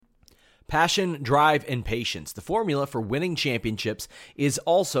Passion, drive, and patience. The formula for winning championships is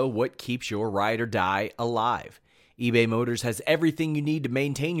also what keeps your ride or die alive. eBay Motors has everything you need to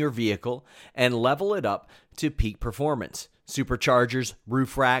maintain your vehicle and level it up to peak performance. Superchargers,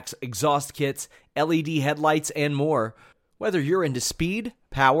 roof racks, exhaust kits, LED headlights, and more. Whether you're into speed,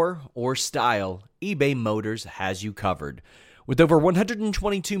 power, or style, eBay Motors has you covered. With over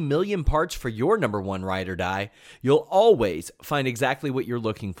 122 million parts for your number one ride or die, you'll always find exactly what you're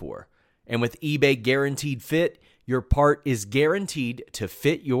looking for. And with eBay Guaranteed Fit, your part is guaranteed to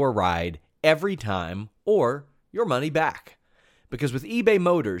fit your ride every time or your money back. Because with eBay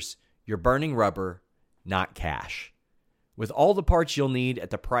Motors, you're burning rubber, not cash. With all the parts you'll need at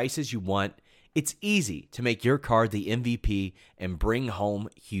the prices you want, it's easy to make your car the MVP and bring home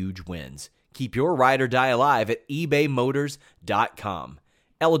huge wins. Keep your ride or die alive at ebaymotors.com.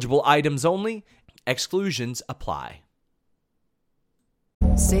 Eligible items only. Exclusions apply.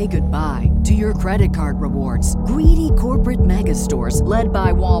 Say goodbye to your credit card rewards. Greedy corporate mega stores, led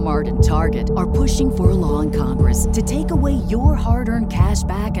by Walmart and Target, are pushing for a law in Congress to take away your hard-earned cash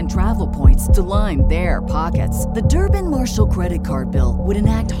back and travel points to line their pockets. The Durbin-Marshall credit card bill would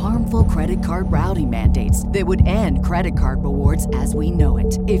enact harmful credit card routing mandates that would end credit card rewards as we know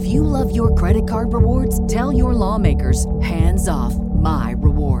it. If you love your credit card rewards, tell your lawmakers, hands off my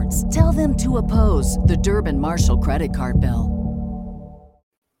rewards. Tell them to oppose the Durbin-Marshall credit card bill.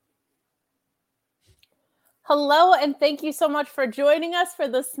 Hello, and thank you so much for joining us for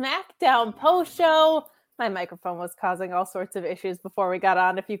the Smackdown post show. My microphone was causing all sorts of issues before we got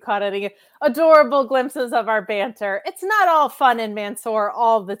on. If you caught any adorable glimpses of our banter, it's not all fun in Mansoor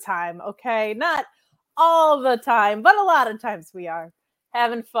all the time, okay? Not all the time, but a lot of times we are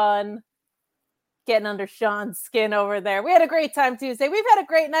having fun, getting under Sean's skin over there. We had a great time Tuesday. We've had a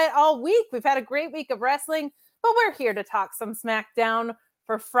great night all week. We've had a great week of wrestling, but we're here to talk some Smackdown.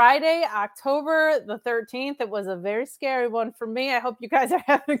 For Friday, October the 13th. It was a very scary one for me. I hope you guys are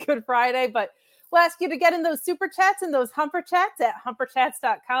having a good Friday, but we'll ask you to get in those super chats and those humper chats at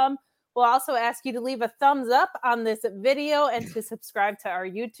humperchats.com. We'll also ask you to leave a thumbs up on this video and to subscribe to our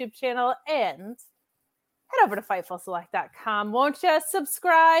YouTube channel and head over to FightfulSelect.com. Won't you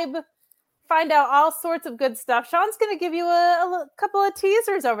subscribe? Find out all sorts of good stuff. Sean's going to give you a couple of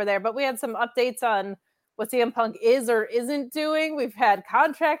teasers over there, but we had some updates on what CM Punk is or isn't doing. We've had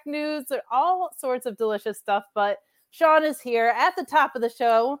contract news, all sorts of delicious stuff, but Sean is here at the top of the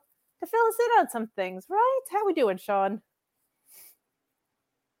show to fill us in on some things, right? How we doing, Sean?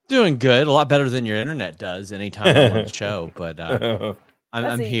 Doing good. A lot better than your internet does anytime I'm on the show, but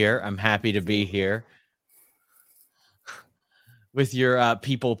I'm here. I'm happy to be here with your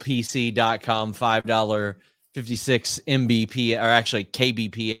peoplepc.com $5.56 Mbps, or actually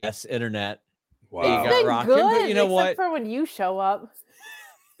kbps internet. Wow. It's been rocking, good, but you know what? for when you show up.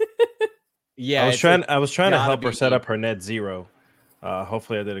 Yeah, I was trying to help her set up her net zero.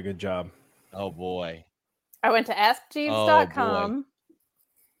 Hopefully I did a good job. Oh boy. I went to askjeeves.com.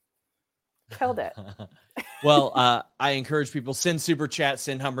 Killed it. Well, I encourage people, send super chats,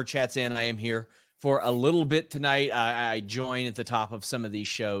 send humber chats in. I am here for a little bit tonight. I join at the top of some of these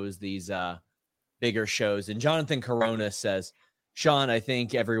shows, these bigger shows. And Jonathan Corona says, Sean, I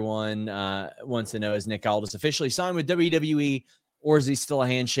think everyone wants to know, is Nick Aldis officially signed with WWE, or is he still a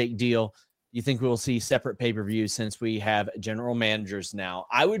handshake deal? You think we will see separate pay-per-views since we have general managers now?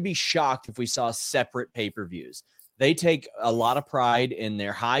 I would be shocked if we saw separate pay-per-views. They take a lot of pride in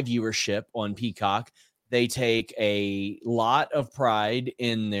their high viewership on Peacock. They take a lot of pride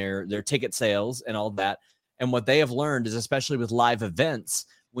in their ticket sales and all that. And what they have learned is, especially with live events,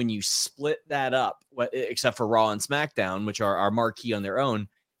 when you split that up, except for Raw and SmackDown, which are marquee on their own,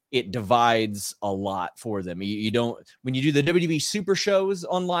 it divides a lot for them. You don't, when you do the WWE super shows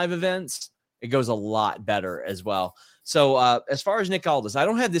on live events, it goes a lot better as well. So as far as Nick Aldis, I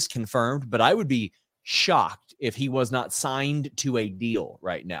don't have this confirmed, but I would be shocked if he was not signed to a deal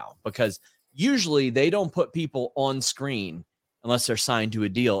right now, because usually they don't put people on screen unless they're signed to a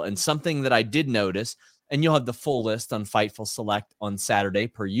deal. And something that I did notice, and you'll have the full list on Fightful Select on Saturday,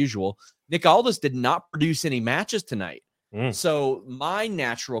 per usual, Nick Aldis did not produce any matches tonight. So my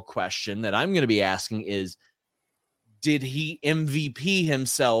natural question that I'm going to be asking is, did he MVP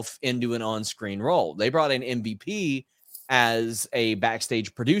himself into an on-screen role? They brought in MVP as a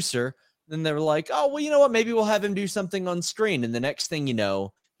backstage producer. Then they were like, oh, well, you know what? Maybe we'll have him do something on screen. And the next thing you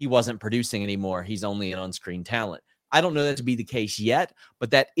know, he wasn't producing anymore. He's only an on-screen talent. I don't know that to be the case yet,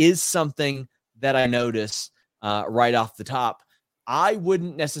 but that is something that I notice right off the top. I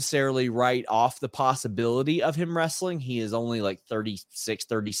wouldn't necessarily write off the possibility of him wrestling. He is only like 36,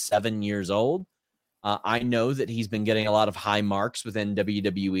 37 years old. I know that he's been getting a lot of high marks within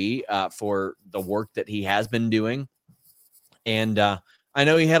WWE for the work that he has been doing. And I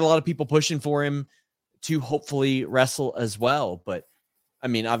know he had a lot of people pushing for him to hopefully wrestle as well. But I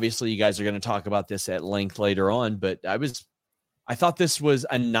mean, obviously you guys are going to talk about this at length later on, but I thought this was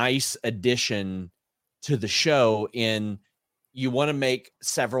a nice addition to the show in you want to make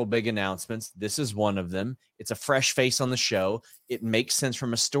several big announcements. This is one of them. It's a fresh face on the show. It makes sense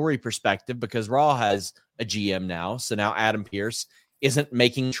from a story perspective because Raw has a GM now. So now Adam Pearce isn't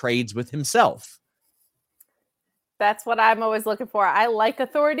making trades with himself. That's what I'm always looking for. I like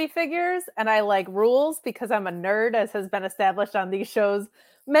authority figures and I like rules because I'm a nerd, as has been established on these shows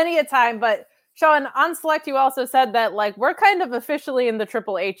many a time. But Sean, on Select, you also said that like we're kind of officially in the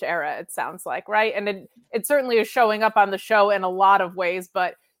Triple H era, it sounds like, right? And it certainly is showing up on the show in a lot of ways,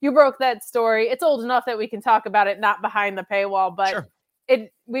 but you broke that story. It's old enough that we can talk about it, not behind the paywall, but sure.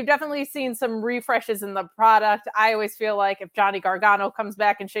 We've definitely seen some refreshes in the product. I always feel like if Johnny Gargano comes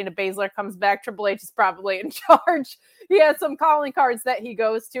back and Shayna Baszler comes back, Triple H is probably in charge. He has some calling cards that he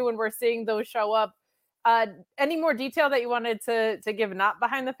goes to, and we're seeing those show up. Any more detail that you wanted to give not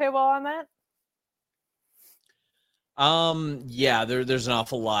behind the paywall on that? Yeah, there's an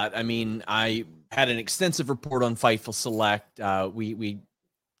awful lot. I mean, I had an extensive report on Fightful Select. We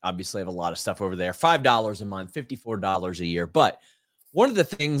obviously have a lot of stuff over there. $5 a month, $54 a year. But one of the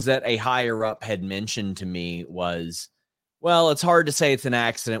things that a higher up had mentioned to me was, well, it's hard to say it's an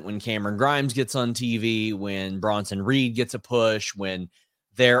accident when Cameron Grimes gets on TV, when Bronson Reed gets a push, when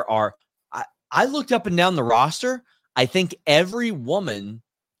there are, I looked up and down the roster. I think every woman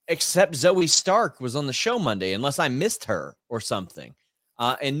except Zoe Stark was on the show Monday, unless I missed her or something.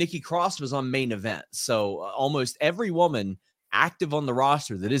 And Nikki Cross was on Main Event. So almost every woman active on the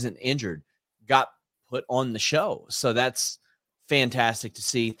roster that isn't injured got put on the show. So that's fantastic to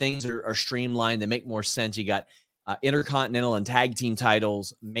see. Things are streamlined. They make more sense. You got intercontinental and tag team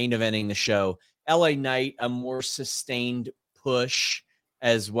titles main eventing the show. LA Knight, a more sustained push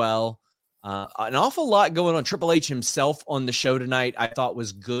as well. An awful lot going on. Triple H himself on the show tonight, I thought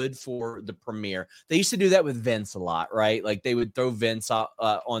was good for the premiere. They used to do that with Vince a lot, right? Like they would throw Vince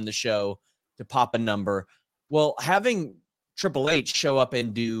on the show to pop a number. Well, having Triple H show up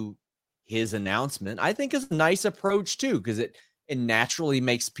and do his announcement, I think is a nice approach too, because it naturally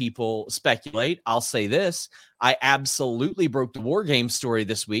makes people speculate. I'll say this. I absolutely broke the War Games story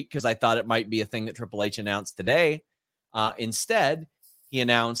this week because I thought it might be a thing that Triple H announced today. Instead, he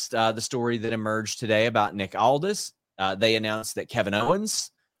announced the story that emerged today about Nick Aldis. They announced that Kevin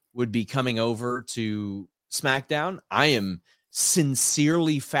Owens would be coming over to SmackDown. I am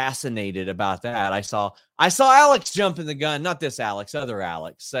sincerely fascinated about that. I saw Alex jumping the gun, not this Alex, other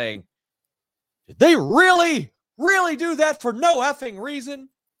Alex, saying, did they really do that for no effing reason?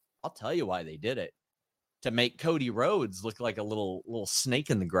 I'll tell you why they did it. To make Cody Rhodes look like a little snake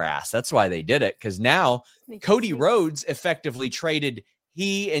in the grass. That's why they did it. Because now Cody Rhodes effectively traded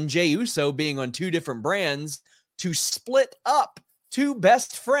he and Jey Uso being on two different brands to split up two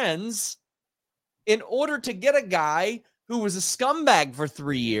best friends in order to get a guy who was a scumbag for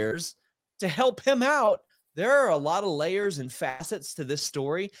 3 years to help him out. There are a lot of layers and facets to this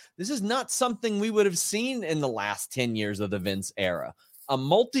story. This is not something we would have seen in the last 10 years of the Vince era. A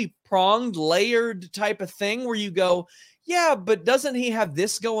multi-pronged, layered type of thing where you go, yeah, but doesn't he have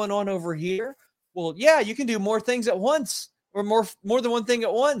this going on over here? Well, yeah, you can do more things at once, or more than one thing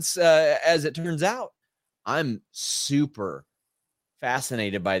at once, as it turns out. I'm super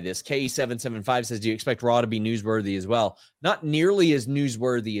fascinated by this. KE775 says, do you expect Raw to be newsworthy as well? Not nearly as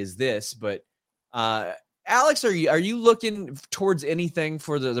newsworthy as this, but Alex, are you looking towards anything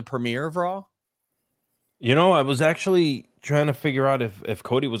for the premiere of Raw? You know, I was actually trying to figure out if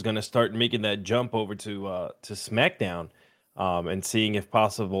Cody was going to start making that jump over to SmackDown, and seeing if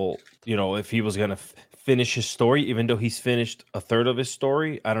possible, you know, if he was going to finish his story, even though he's finished a third of his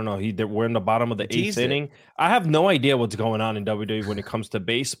story. I don't know. We're in the bottom of the eighth inning. I have no idea what's going on in WWE when it comes to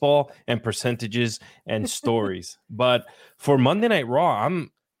baseball and percentages and stories. But for Monday Night Raw,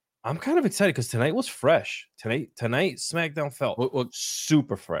 I'm kind of excited because tonight was fresh. Tonight SmackDown felt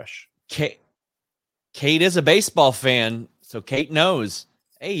super fresh. Kate is a baseball fan, so Kate knows.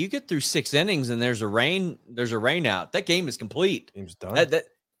 Hey, you get through 6 innings and there's a rain out. That game is complete. Game's done.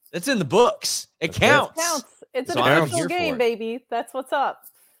 That's in the books. It counts. It counts. It's an official game, baby. That's what's up.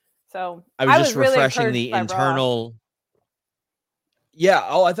 So I was just refreshing the internal. Yeah.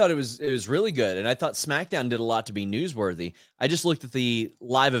 Oh, I thought it was really good. And I thought SmackDown did a lot to be newsworthy. I just looked at the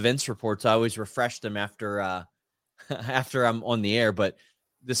live events reports. I always refresh them after I'm on the air, but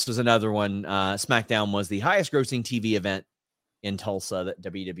this was another one. SmackDown was the highest grossing TV event in Tulsa that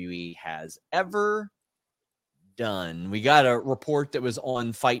WWE has ever done. We got a report that was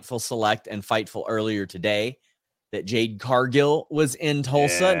on Fightful Select and Fightful earlier today that Jade Cargill was in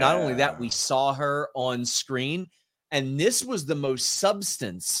Tulsa. Yeah. Not only that, we saw her on screen, and this was the most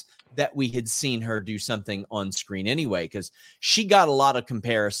substance that we had seen her do something on screen anyway, because she got a lot of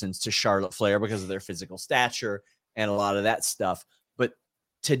comparisons to Charlotte Flair because of their physical stature and a lot of that stuff. But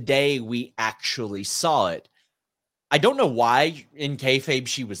today we actually saw it. I don't know why in kayfabe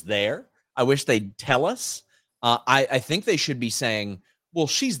she was there. I wish they'd tell us. I think they should be saying, well,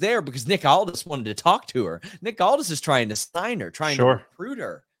 she's there because Nick Aldis wanted to talk to her. Nick Aldis is trying to sign her, trying to recruit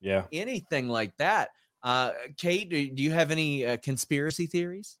her. Yeah. Anything like that. Kate, do you have any conspiracy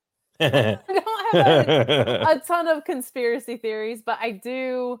theories? I don't have a ton of conspiracy theories, but I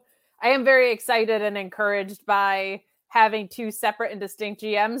am very excited and encouraged by having two separate and distinct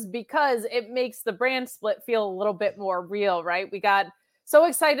GMs because it makes the brand split feel a little bit more real, right? We got so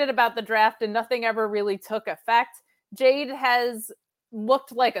excited about the draft and nothing ever really took effect. Jade has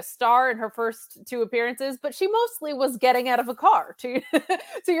looked like a star in her first two appearances, but she mostly was getting out of a car. To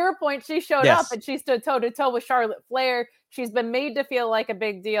your point, she showed up and she stood toe-to-toe with Charlotte Flair. She's been made to feel like a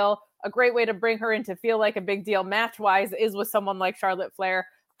big deal. A great way to bring her in to feel like a big deal match-wise is with someone like Charlotte Flair.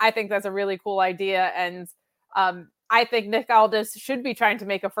 I think that's a really cool idea, and I think Nick Aldis should be trying to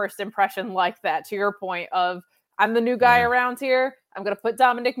make a first impression like that, to your point of, I'm the new guy around here. I'm going to put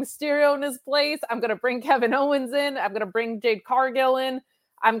Dominic Mysterio in his place. I'm going to bring Kevin Owens in. I'm going to bring Jade Cargill in.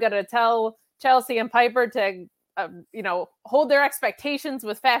 I'm going to tell Chelsea and Piper to, hold their expectations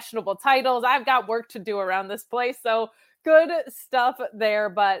with fashionable titles. I've got work to do around this place. So good stuff there.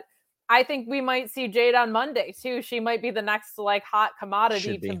 But I think we might see Jade on Monday too. She might be the next hot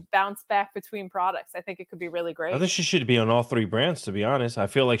commodity to bounce back between products. I think it could be really great. I think she should be on all three brands, to be honest. I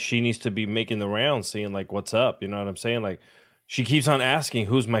feel like she needs to be making the rounds, seeing what's up. You know what I'm saying? Like, she keeps on asking,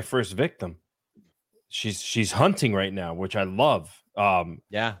 who's my first victim? She's hunting right now, which I love.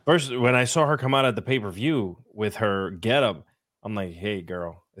 First, when I saw her come out at the pay-per-view with her getup, I'm like, hey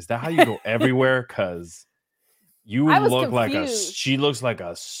girl, is that how you go everywhere? Because you look confused. She looks like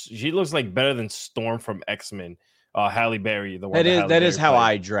better than Storm from X-Men. Halle Berry, the one that is how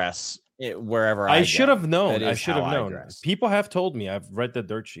I dress wherever I should have known. I should have known. People have told me. I've read the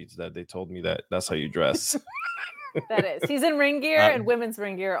dirt sheets that they told me that's how you dress. That is. He's in ring gear and women's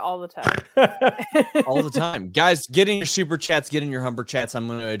ring gear all the time. All the time. Guys, get in your super chats, get in your Humber chats. I'm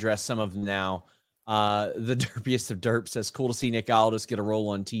going to address some of them now. The derpiest of derp says, cool to see Nick Aldis get a role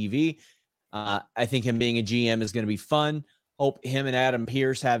on TV. I think him being a GM is going to be fun. Hope him and Adam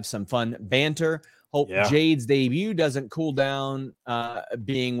Pearce have some fun banter. Hope Jade's debut doesn't cool down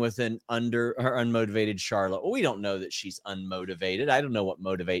being with an unmotivated Charlotte. Well, we don't know that she's unmotivated. I don't know what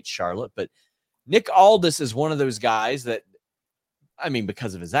motivates Charlotte, but Nick Aldis is one of those guys that,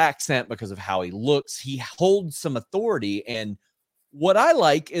 because of his accent, because of how he looks, he holds some authority. And what I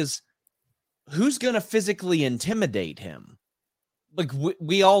like is who's going to physically intimidate him. Like,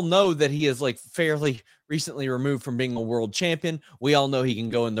 we all know that he is fairly recently removed from being a world champion. We all know he can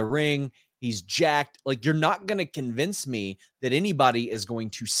go in the ring. He's jacked. You're not going to convince me that anybody is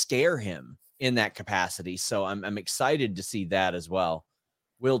going to scare him in that capacity. So I'm excited to see that as well.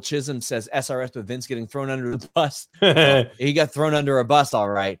 Will Chisholm says SRS with Vince getting thrown under the bus. He got thrown under a bus, all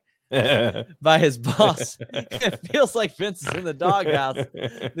right, by his boss. It feels like Vince is in the doghouse.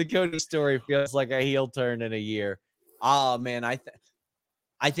 The Cody story feels like a heel turn in a year. Oh, man, I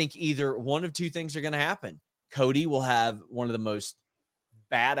think either one of two things are going to happen. Cody will have one of the most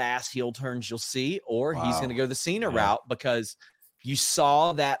badass heel turns you'll see, or he's going to go the Cena route, because you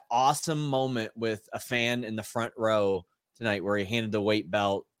saw that awesome moment with a fan in the front row tonight where he handed the weight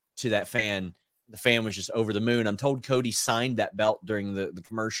belt to that fan. The fan was just over the moon. I'm told Cody signed that belt during the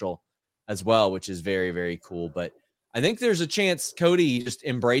commercial as well, which is very, very cool. But I think there's a chance Cody just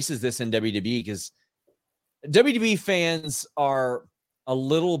embraces this in WWE, because WWE fans are a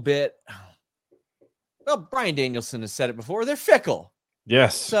little bit, well, Bryan Danielson has said it before, they're fickle.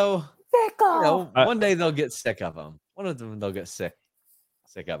 Yes. So fickle. One day they'll get sick of him. One of them they'll get sick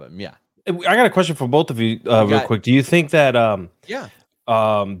of him. Yeah. I got a question for both of you, real quick. Do you think that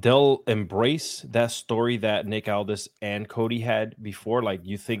they'll embrace that story that Nick Aldis and Cody had before? Like,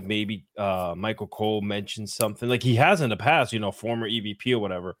 you think maybe Michael Cole mentioned something like he has in the past, former EVP or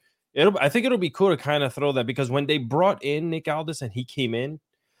whatever. I think it'll be cool to kind of throw that, because when they brought in Nick Aldis and he came in,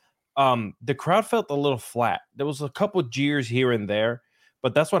 the crowd felt a little flat. There was a couple jeers here and there,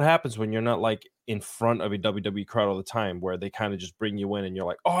 but that's what happens when you're not in front of a WWE crowd all the time, where they kind of just bring you in and you're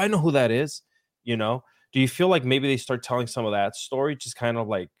like, oh, I know who that is. Do you feel like maybe they start telling some of that story, just kind of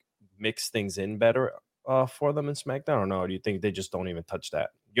mix things in better? for them in SmackDown, or no? Or do you think they just don't even touch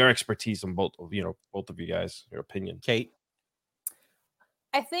that? Your expertise on both of you guys, your opinion. Kate?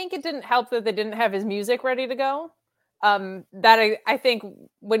 I think it didn't help that they didn't have his music ready to go. I think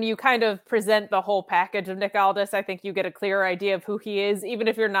when you kind of present the whole package of Nick Aldis, I think you get a clearer idea of who he is, even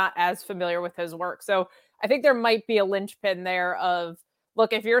if you're not as familiar with his work. So I think there might be a linchpin there of,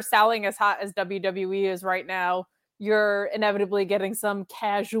 look, if you're selling as hot as WWE is right now, you're inevitably getting some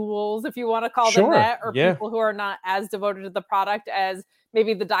casuals, if you want to call them that, or people who are not as devoted to the product as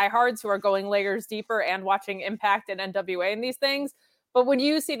maybe the diehards who are going layers deeper and watching Impact and NWA and these things. But when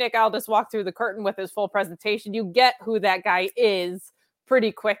you see Nick Aldis walk through the curtain with his full presentation, you get who that guy is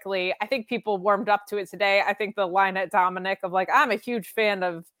pretty quickly. I think people warmed up to it today. I think the line at Dominic of like, I'm a huge fan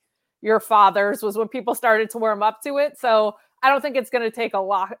of your father's was when people started to warm up to it. So I don't think it's going to take a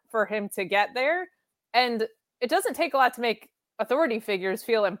lot for him to get there. And it doesn't take a lot to make authority figures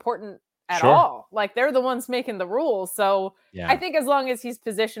feel important at all. Like, they're the ones making the rules. So I think as long as he's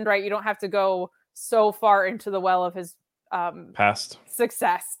positioned right, you don't have to go so far into the well of his past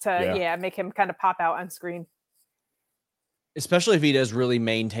success to make him kind of pop out on screen. Especially if he does really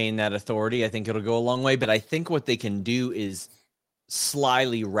maintain that authority, I think it'll go a long way. But I think what they can do is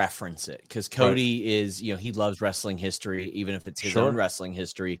slyly reference it, because Cody is, he loves wrestling history. Even if it's his own wrestling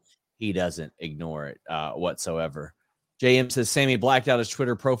history, he doesn't ignore it whatsoever. JM says Sammy blacked out his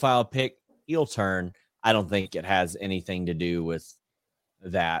Twitter profile pic. Heel turn. I don't think it has anything to do with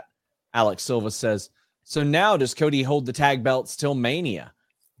that. Alex Silva says, so now does Cody hold the tag belts till Mania?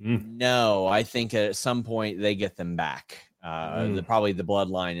 No, I think at some point they get them back. Probably the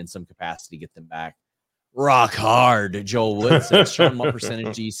bloodline in some capacity get them back. Rock hard, Joel Wood says. Sean, what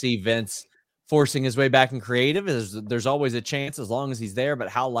percentage do you see Vince forcing his way back in creative? There's always a chance as long as he's there, but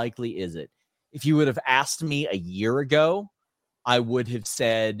how likely is it? If you would have asked me a year ago, I would have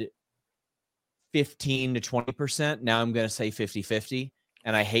said 15 to 20%. Now I'm going to say 50-50.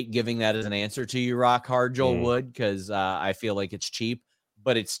 And I hate giving that as an answer to you, Rock Hard, Joel Wood, because I feel like it's cheap,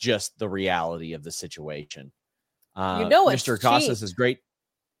 but it's just the reality of the situation. Mr. Acosta is great.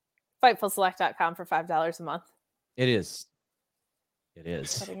 FightfulSelect.com for $5 a month. It is. It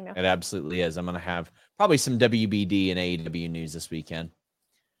is. It absolutely is. I'm going to have probably some WBD and AEW news this weekend.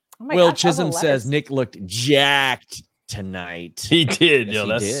 Will Chisholm says Nick looked jacked tonight. He did. Yes,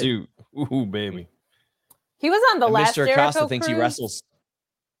 that suit. Ooh, baby. He was on the last Mr. Acosta thinks he wrestles.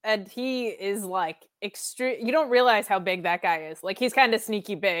 And he is like extreme. You don't realize how big that guy is. Like, he's kind of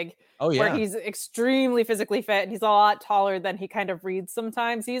sneaky big. Oh, yeah. Where he's extremely physically fit and he's a lot taller than he kind of reads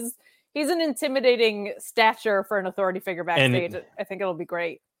sometimes. He's an intimidating stature for an authority figure backstage. I think it'll be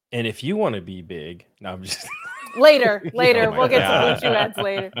great. And if you want to be big, no, I'm just later. We'll get to Blue Chew ads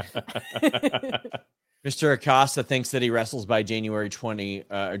later. Mr. Acosta thinks that he wrestles by January 20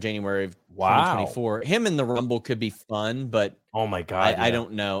 or January of 2024. Him in the Rumble could be fun, but oh my God, I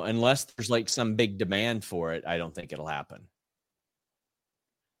don't know. Unless there's like some big demand for it, I don't think it'll happen.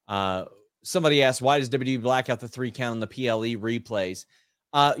 Somebody asked, why does WWE black out the 3 count on the PLE replays?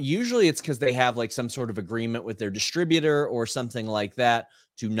 Usually it's because they have like some sort of agreement with their distributor or something like that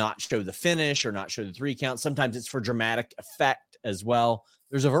to not show the finish or not show the 3 count. Sometimes it's for dramatic effect as well.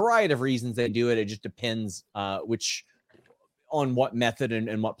 There's a variety of reasons they do it. It just depends on what method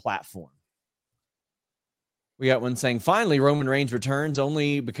and what platform. We got one saying, finally, Roman Reigns returns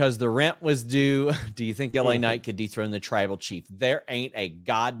only because the rent was due. Do you think LA Knight could dethrone the tribal chief? There ain't a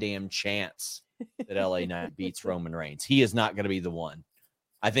goddamn chance that LA Knight beats Roman Reigns. He is not going to be the one.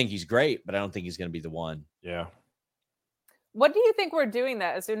 I think he's great, but I don't think he's going to be the one. Yeah. What do you think we're doing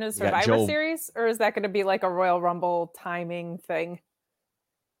that as soon as Survivor Series? Or is that going to be like a Royal Rumble timing thing?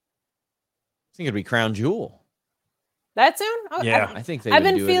 I think it'd be Crown Jewel. That soon? Oh, yeah, I think they.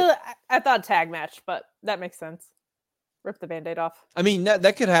 I thought tag match, but that makes sense. Rip the Band-Aid off. I mean,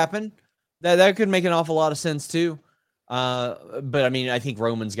 that could happen. That could make an awful lot of sense too. But I mean, I think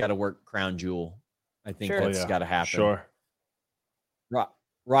Roman's got to work Crown Jewel. I think that's got to happen. Sure.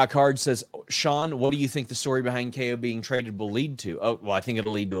 Rock Hard says, Sean, what do you think the story behind KO being traded will lead to? Oh, well, I think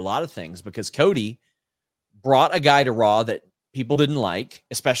it'll lead to a lot of things because Cody brought a guy to Raw that people didn't like,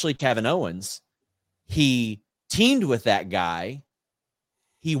 especially Kevin Owens. He teamed with that guy.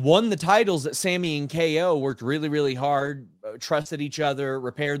 He won the titles that Sammy and KO worked really, really hard, trusted each other,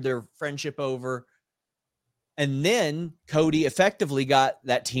 repaired their friendship over. And then Cody effectively got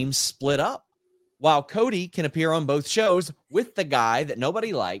that team split up. While Cody can appear on both shows with the guy that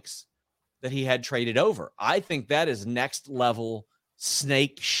nobody likes that he had traded over. I think that is next level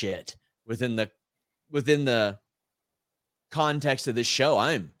snake shit within the context of this show.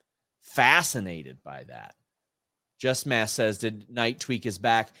 I'm fascinated by that. Just Mass says, did Knight tweak his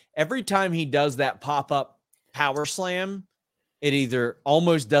back? Every time he does that pop-up power slam, it either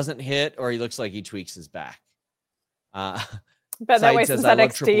almost doesn't hit or he looks like he tweaks his back. But that way says, since I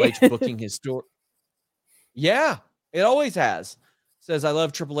love NXT. Triple H booking his story. Yeah, it always has. Says, I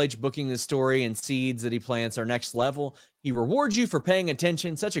love Triple H booking the story and seeds that he plants are next level. He rewards you for paying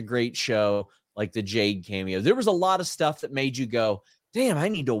attention. Such a great show, like the Jade cameo. There was a lot of stuff that made you go, damn, I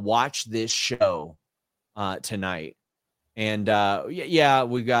need to watch this show tonight. And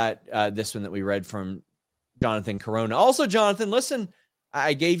we got this one that we read from Jonathan Corona. Also, Jonathan, listen,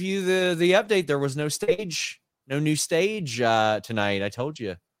 I gave you the update. There was no new stage tonight. I told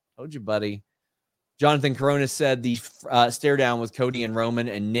you, buddy. Jonathan Corona said the stare down with Cody and Roman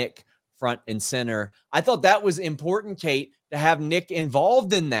and Nick front and center. I thought that was important, Kate, to have Nick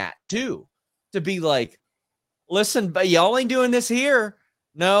involved in that too, to be like, listen, but y'all ain't doing this here.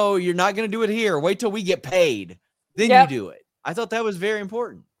 No, you're not going to do it here. Wait till we get paid. Then you do it. I thought that was very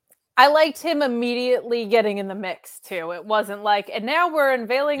important. I liked him immediately getting in the mix too. It wasn't like, and now we're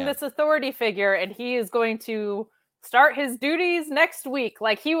unveiling this authority figure and he is going to start his duties next week.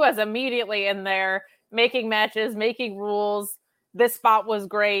 Like, he was immediately in there making matches, making rules. This spot was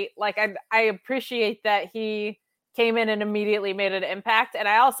great. Like, I appreciate that he came in and immediately made an impact. And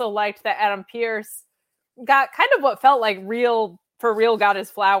I also liked that Adam Pearce got kind of what felt like for real got his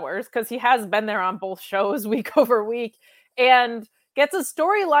flowers, because he has been there on both shows week over week and gets a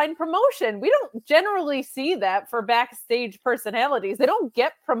storyline promotion. We don't generally see that for backstage personalities. They don't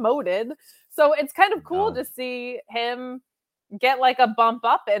get promoted. So it's kind of cool to see him get like a bump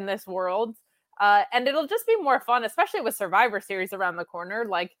up in this world. And it'll just be more fun, especially with Survivor Series around the corner.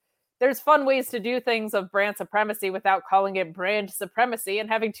 Like, there's fun ways to do things of brand supremacy without calling it brand supremacy, and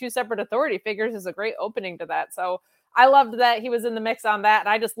having two separate authority figures is a great opening to that. So I loved that he was in the mix on that. And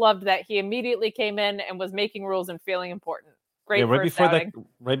I just loved that he immediately came in and was making rules and feeling important. Great. Right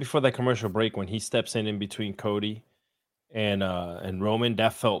before that commercial break, when he steps in between Cody and Roman,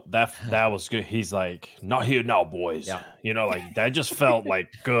 that was good. He's like, not here now, boys. Yeah. You know, like, that just felt like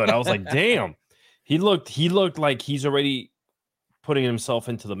good. I was like, damn. He looked like he's already putting himself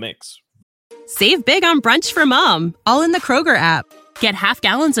into the mix. Save big on brunch for mom, all in the Kroger app. Get half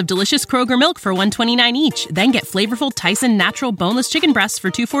gallons of delicious Kroger milk for $1.29 each. Then get flavorful Tyson natural boneless chicken breasts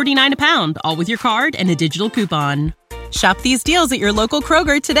for $2.49 a pound, all with your card and a digital coupon. Shop these deals at your local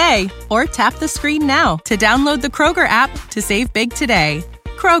Kroger today, or tap the screen now to download the Kroger app to save big today.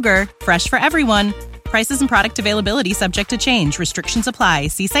 Kroger, fresh for everyone. Prices and product availability subject to change. Restrictions apply.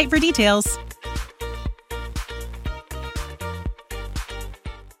 See site for details.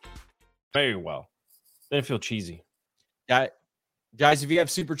 Very well. Didn't feel cheesy. Guys, if you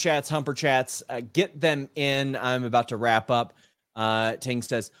have super chats, humper chats, get them in. I'm about to wrap up. Ting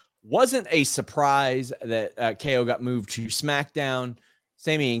says, wasn't a surprise that KO got moved to SmackDown.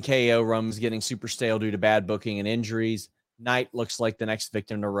 Sammy and KO run was getting super stale due to bad booking and injuries. Knight looks like the next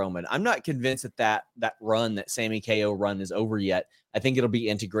victim to Roman. I'm not convinced that run, that Sammy KO run, is over yet. I think it'll be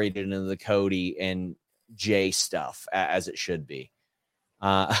integrated into the Cody and Jay stuff as it should be.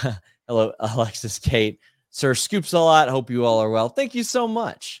 Hello, Alexis Kate. Sir Scoops a lot. Hope you all are well. Thank you so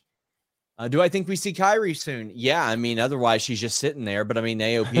much. Do I think we see Kyrie soon? Yeah, I mean, otherwise she's just sitting there. But I mean,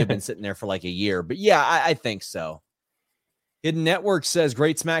 AOP have been sitting there for like a year. But yeah, I think so. Hidden Network says,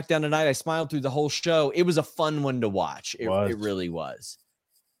 great SmackDown tonight. I smiled through the whole show. It was a fun one to watch. It really was.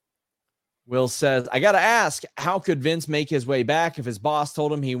 Will says, I got to ask, how could Vince make his way back if his boss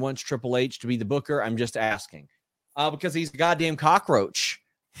told him he wants Triple H to be the booker? I'm just asking. Because he's a goddamn cockroach.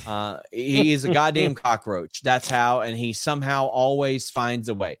 He is a goddamn cockroach. That's how, and he somehow always finds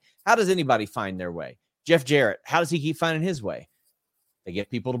a way. How does anybody find their way? Jeff Jarrett, how does he keep finding his way? They get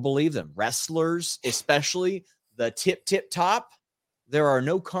people to believe them. Wrestlers, especially the tip top, there are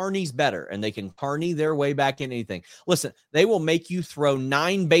no carnies better, and they can carny their way back in anything. Listen, they will make you throw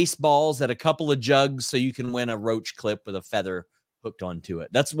 9 baseballs at a couple of jugs so you can win a roach clip with a feather hooked onto it.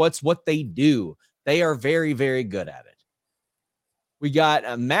 That's what they do. They are very, very good at it. We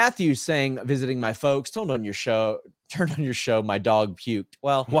got Matthew saying, visiting my folks, turn on your show. My dog puked.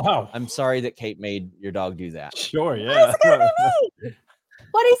 Well, wow. I'm sorry that Kate made your dog do that. Sure, yeah. What'd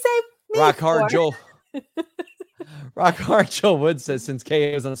he say? Rock Hard Joel. Rock Hard Joel Wood says, since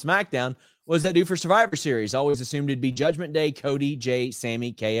KO was on SmackDown, what does that do for Survivor Series? Always assumed it'd be Judgment Day, Cody, Jay,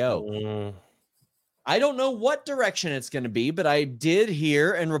 Sammy, KO. I don't know what direction it's going to be, but I did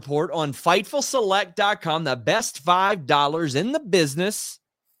hear and report on FightfulSelect.com, the best $5 in the business,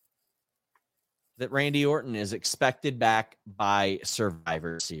 that Randy Orton is expected back by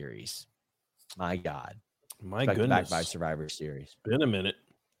Survivor Series. My God. My goodness. Back by Survivor Series. Been a minute.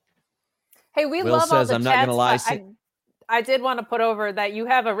 Hey, we Will love all says, the I'm chats, not gonna lie. but I did want to put over that you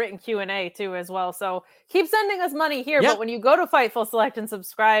have a written Q&A too as well. So keep sending us money here, but when you go to Fightful Select and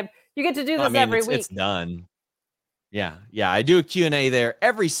subscribe, you get to do this every week. It's done. Yeah. I do a Q&A there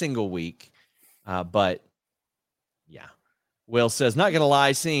every single week. But yeah. Will says, not gonna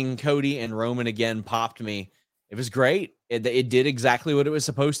lie, seeing Cody and Roman again popped me. It was great. It did exactly what it was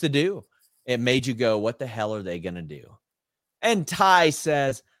supposed to do. It made you go, what the hell are they gonna do? And Ty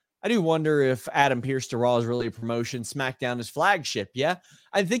says, I do wonder if Adam Pearce to Raw is really a promotion. SmackDown is flagship. Yeah.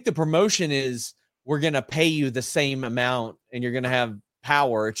 I think the promotion is we're going to pay you the same amount and you're going to have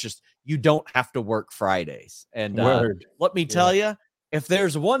power. It's just you don't have to work Fridays. And let me tell you, if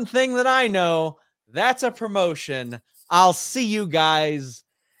there's one thing that I know, that's a promotion. I'll see you guys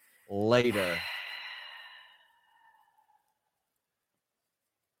later.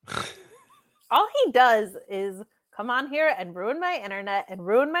 All he does is come on here and ruin my internet and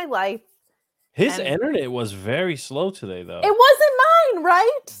ruin my life. His internet was very slow today, though. It wasn't mine,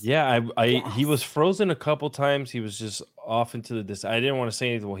 right? Yeah, he was frozen a couple times. He was just off into the I didn't want to say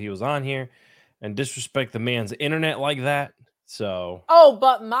anything while he was on here and disrespect the man's internet like that. So. Oh,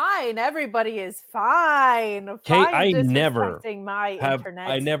 but mine, everybody is fine. Okay, I never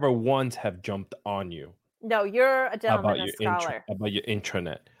once have jumped on you. No, you're a gentleman, a scholar. About your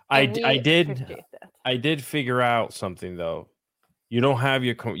intranet. I did figure out something though. You don't have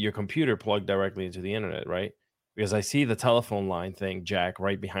your computer plugged directly into the internet, right? Because I see the telephone line thing, Jack,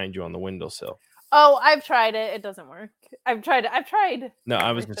 right behind you on the windowsill. Oh, I've tried it. It doesn't work. I've tried. No,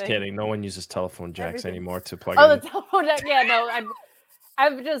 I was just kidding. No one uses telephone jacks anymore to plug. Oh, the telephone jack. Yeah, no.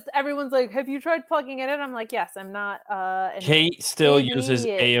 I've just. Everyone's like, "Have you tried plugging it in?" I'm like, "Yes." I'm not. Kate still uses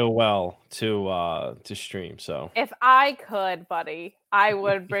AOL to stream. So if I could, buddy, I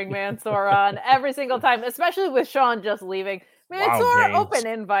would bring Mansoor on every single time, especially with Sean just leaving. Mansoor, open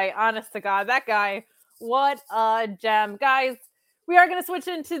invite. Honest to God, that guy. What a gem, guys. We are going to switch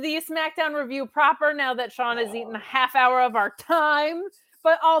into the SmackDown review proper now that Sean has eaten a half hour of our time.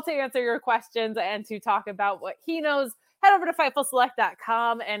 But all to answer your questions and to talk about what he knows, head over to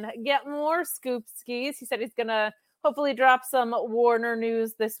FightfulSelect.com and get more scoop skis. He said he's going to hopefully drop some Warner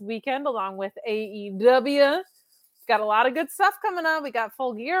news this weekend along with AEW. Got a lot of good stuff coming on. We got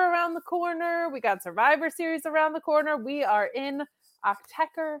Full Gear around the corner. We got Survivor Series around the corner. We are in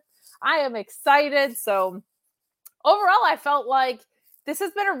October. I am excited. So overall, I felt like this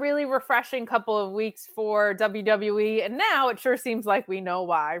has been a really refreshing couple of weeks for WWE. And now it sure seems like we know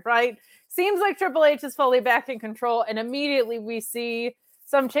why, right? Seems like Triple H is fully back in control. And immediately we see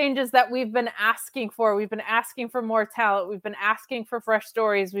some changes that we've been asking for. We've been asking for more talent. We've been asking for fresh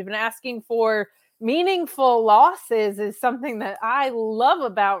stories. We've been asking for meaningful losses is something that I love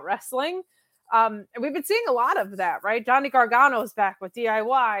about wrestling. And we've been seeing a lot of that, right? Johnny Gargano's back with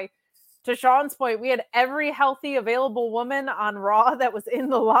DIY. To Sean's point, we had every healthy available woman on Raw that was in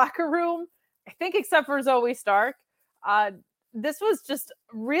the locker room, I think, except for Zoe Stark. This was just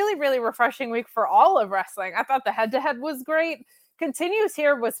really, really refreshing week for all of wrestling. I thought the head-to-head was great. Continues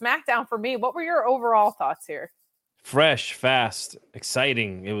here with SmackDown for me. What were your overall thoughts here? Fresh, fast,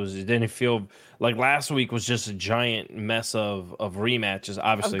 exciting. It didn't feel like last week was just a giant mess of rematches.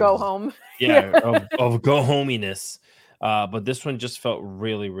 Obviously, go home. Yeah, of go hominess. But this one just felt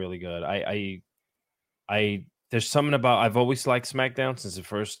really, really good. I there's something about I've always liked SmackDown since it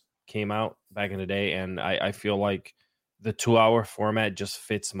first came out back in the day, and I feel like the 2-hour format just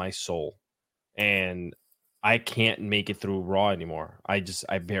fits my soul, and I can't make it through Raw anymore. I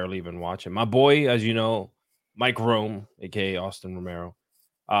barely even watch it. My boy, as you know, Mike Rome, aka Austin Romero,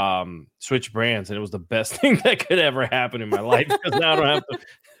 switched brands, and it was the best thing that could ever happen in my life because now I don't have to.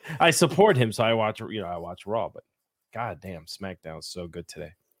 I support him, so I watch Raw, but God damn, SmackDown's so good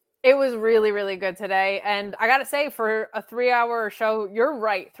today. It was really, really good today. And I got to say, for a 3-hour show, you're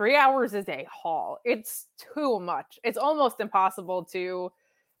right. 3 hours is a haul. It's too much. It's almost impossible to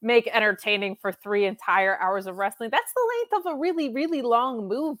make entertaining for 3 entire hours of wrestling. That's the length of a really, really long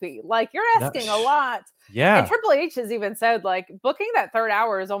movie. Like, you're asking a lot. Yeah. And Triple H has even said, like, booking that third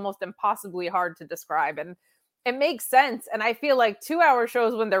hour is almost impossibly hard to describe. And it makes sense. And I feel like 2-hour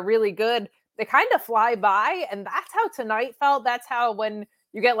shows, when they're really good, they kind of fly by. And that's how tonight felt. That's how when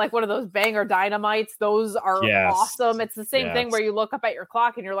you get like one of those banger dynamites, those are awesome. It's the same thing where you look up at your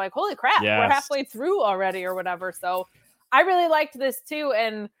clock and you're like, holy crap, we're halfway through already or whatever. So I really liked this too.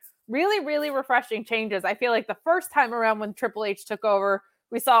 And really, really refreshing changes. I feel like the first time around when Triple H took over,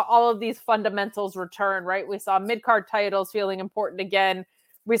 we saw all of these fundamentals return, right? We saw mid-card titles feeling important again.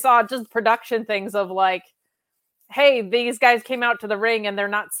 We saw just production things of like, hey, these guys came out to the ring and they're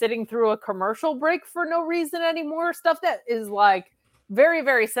not sitting through a commercial break for no reason anymore. Stuff that is like very,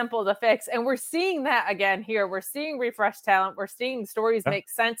 very simple to fix. And we're seeing that again here. We're seeing refresh talent. We're seeing stories make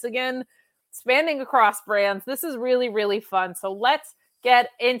sense again, spanning across brands. This is really, really fun. So let's get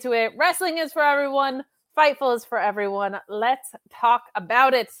into it. Wrestling is for everyone. Fightful is for everyone. Let's talk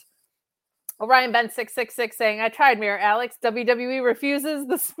about it. Orion Ben 666 saying, I tried Mirror Alex. WWE refuses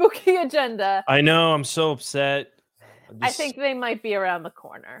the spooky agenda. I know. I'm so upset. I think they might be around the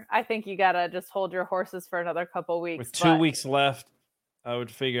corner. I think you got to just hold your horses for another couple weeks. With 2 weeks left, I would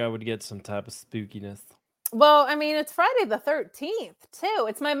figure I would get some type of spookiness. Well, I mean, it's Friday the 13th, too.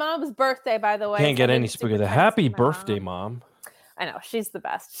 It's my mom's birthday, by the way. Can't get any spooky. Happy birthday, Mom. I know. She's the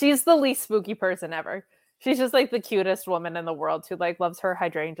best. She's the least spooky person ever. She's just like the cutest woman in the world who like loves her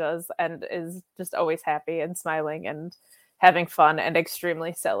hydrangeas and is just always happy and smiling and having fun and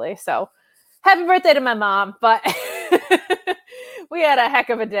extremely silly. So happy birthday to my mom. But we had a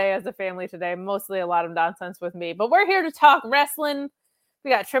heck of a day as a family today. Mostly a lot of nonsense with me. But we're here to talk wrestling. We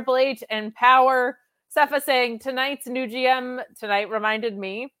got Triple H and Power. Sepha saying tonight's new GM tonight reminded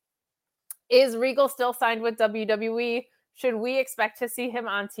me, is Regal still signed with WWE? Should we expect to see him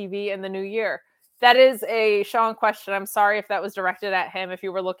on TV in the new year? That is a Sean question. I'm sorry if that was directed at him, if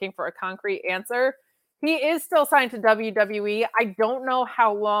you were looking for a concrete answer. He is still signed to WWE. I don't know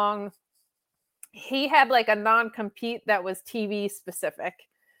how long. He had like a non-compete that was TV specific.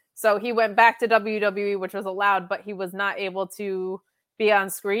 So he went back to WWE, which was allowed, but he was not able to be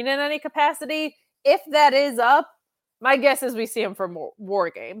on screen in any capacity. If that is up, my guess is we see him for more War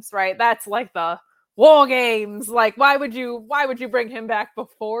Games, right? That's like the War Games. Like, why would you bring him back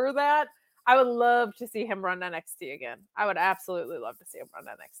before that? I would love to see him run NXT again. I would absolutely love to see him run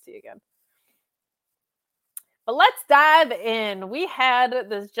NXT again. But let's dive in. We had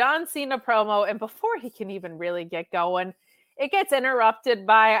this John Cena promo, and before he can even really get going, it gets interrupted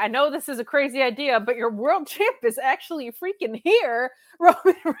by, I know this is a crazy idea, but your world champ is actually freaking here,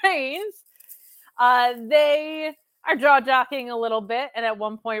 Roman Reigns. They are jaw-jocking a little bit, and at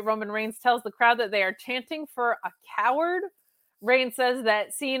one point, Roman Reigns tells the crowd that they are chanting for a coward. Reigns says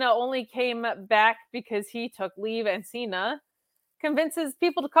that Cena only came back because he took leave, and Cena convinces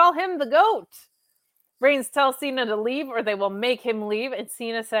people to call him the GOAT. Reigns tells Cena to leave or they will make him leave, and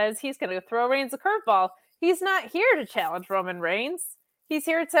Cena says he's going to throw Reigns a curveball. He's not here to challenge Roman Reigns. He's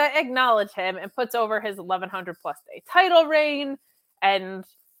here to acknowledge him and puts over his 1,100-plus day title reign and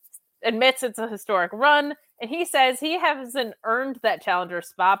admits it's a historic run. And he says he hasn't earned that challenger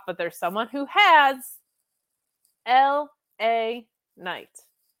spot, but there's someone who has. L.A. Knight.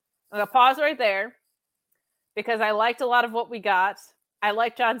 I'm going to pause right there because I liked a lot of what we got. I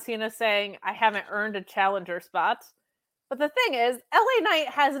like John Cena saying, I haven't earned a challenger spot. But the thing is, LA Knight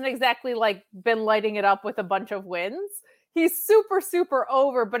hasn't exactly like been lighting it up with a bunch of wins. He's super, super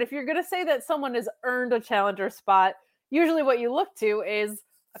over. But if you're going to say that someone has earned a challenger spot, usually what you look to is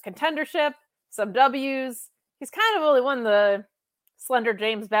a contendership, some W's. He's kind of only won the Slender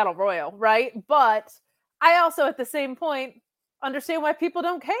James Battle Royal, right? But I also, at the same point, understand why people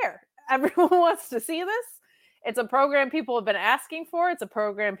don't care. Everyone wants to see this. It's a program people have been asking for. It's a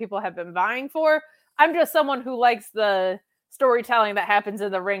program people have been vying for. I'm just someone who likes the storytelling that happens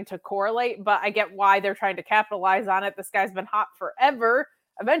in the ring to correlate, but I get why they're trying to capitalize on it. This guy's been hot forever.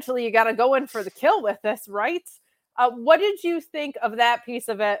 Eventually, you got to go in for the kill with this, right? What did you think of that piece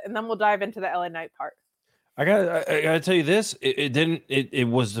of it? And then we'll dive into the LA Knight part. I gotta tell you this. It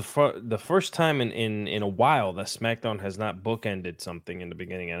was the first time in a while that Smackdown has not bookended something in the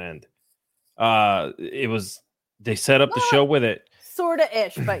beginning and end. They set up the show with it. Sort of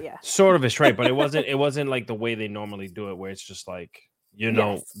ish, but yeah. Sort of ish, right. But it wasn't like the way they normally do it, where it's just like,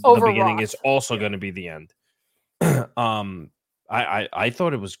 Yes, the beginning is also going to be the end. I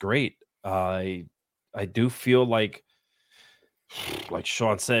thought it was great. I do feel like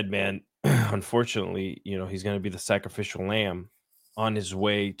Sean said, man, unfortunately, he's going to be the sacrificial lamb on his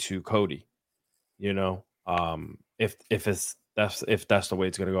way to Cody. If that's the way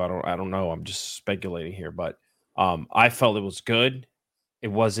it's going to go, I don't know. I'm just speculating here, but I felt it was good. It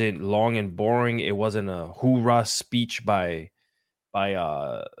wasn't long and boring. It wasn't a hoorah speech by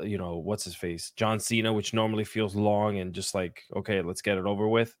what's his face, John Cena, which normally feels long and just like, okay, let's get it over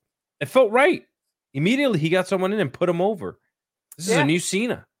with. It felt right. Immediately he got someone in and put him over. This is a new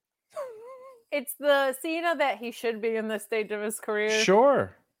Cena. It's the Cena that he should be in this stage of his career.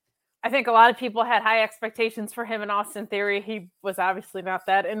 Sure. I think a lot of people had high expectations for him in Austin Theory. He was obviously not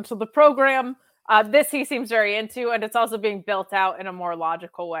that into the program. This he seems very into, and it's also being built out in a more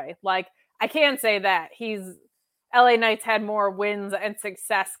logical way. Like, I can say that LA Knight's had more wins and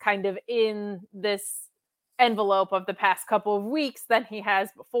success kind of in this envelope of the past couple of weeks than he has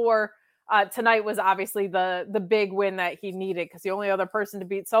before. tonight was obviously the big win that he needed, because the only other person to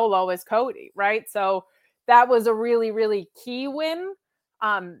beat Solo is Cody, right? So that was a really, really key win.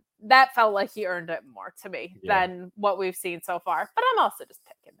 That felt like he earned it more to me than what we've seen so far. But I'm also just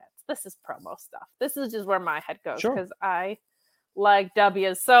picking it. This is promo stuff. This is just where my head goes, because I like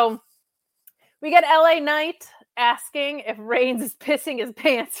W's. So we get LA Knight asking if Reigns is pissing his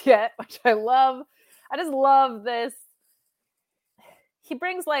pants yet, which I love. I just love this. He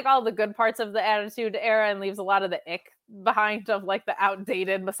brings like all the good parts of the Attitude Era and leaves a lot of the ick behind, of like the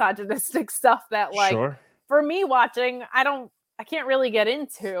outdated misogynistic stuff that like for me watching, I can't really get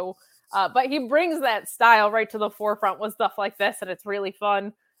into. But he brings that style right to the forefront with stuff like this, and it's really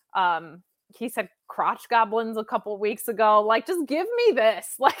fun. He said crotch goblins a couple weeks ago. Like, just give me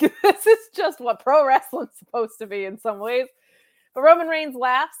this. Like, this is just what pro wrestling's supposed to be in some ways. But Roman Reigns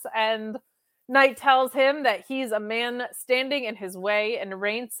laughs, and Knight tells him that he's a man standing in his way, and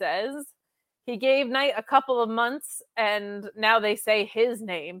Reigns says he gave Knight a couple of months, and now they say his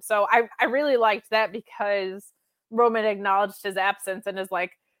name. So I really liked that, because Roman acknowledged his absence and is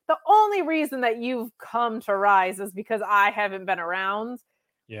like, the only reason that you've come to Rise is because I haven't been around.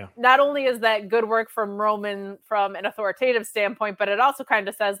 Yeah. Not only is that good work from Roman from an authoritative standpoint, but it also kind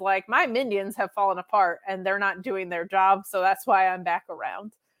of says like, my minions have fallen apart and they're not doing their job. So that's why I'm back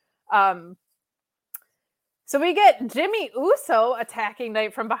around. So we get Jimmy Uso attacking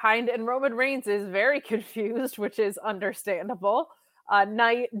Knight from behind, and Roman Reigns is very confused, which is understandable.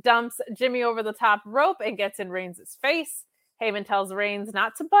 Knight dumps Jimmy over the top rope and gets in Reigns' face. Heyman tells Reigns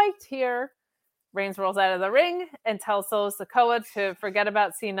not to bite here. Reigns rolls out of the ring and tells Solo Sikoa to forget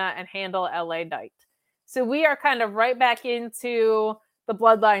about Cena and handle LA Knight. So we are kind of right back into the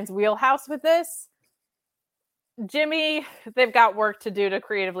Bloodline's wheelhouse with this. Jimmy, they've got work to do to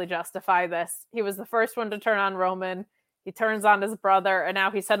creatively justify this. He was the first one to turn on Roman. He turns on his brother, and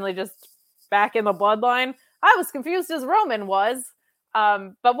now he's suddenly just back in the Bloodline. I was confused as Roman was,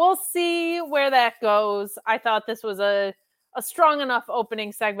 but we'll see where that goes. I thought this was a strong enough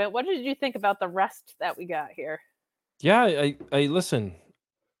opening segment. What did you think about the rest that we got here? Yeah, I listen.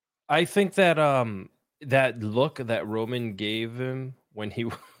 I think that that look that Roman gave him when he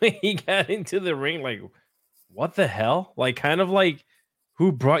got into the ring, like, what the hell? Like, kind of like,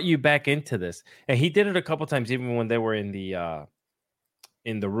 who brought you back into this? And he did it a couple times, even when they were in the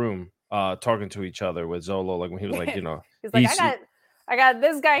room talking to each other with Zolo, like when he was like, you know, he's like, I got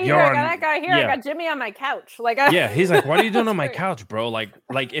this guy here, I got that guy here, I got Jimmy on my couch. Like, he's like, what are you doing on my couch, bro? Like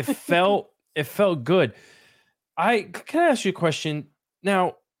it felt good. Can I ask you a question?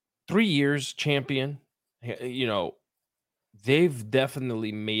 Now, 3 years champion, you know, they've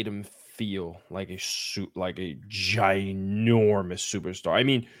definitely made him feel like a ginormous superstar. I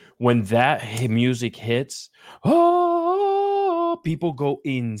mean, when that music hits, people go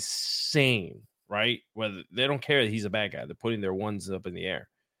insane. Right? Whether they don't care that he's a bad guy, they're putting their ones up in the air.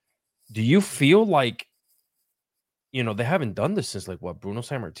 Do you feel like, you know, they haven't done this since like Bruno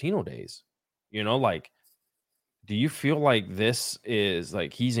Sammartino days? You know, like, do you feel like this is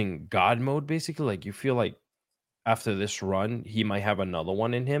like he's in God mode basically? Like, you feel like after this run, he might have another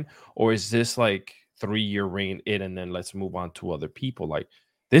one in him, or is this like 3-year reign and then let's move on to other people? Like,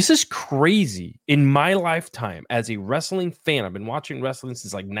 this is crazy. In my lifetime as a wrestling fan, I've been watching wrestling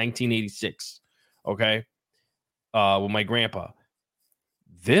since like 1986. Okay. With my grandpa.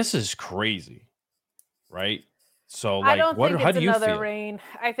 This is crazy. Right? So like, I don't think how it's do you another feel? reign.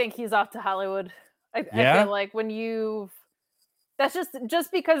 I think he's off to Hollywood. I feel like that's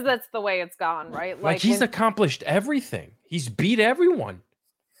just because that's the way it's gone, right? Like he's accomplished everything. He's beat everyone.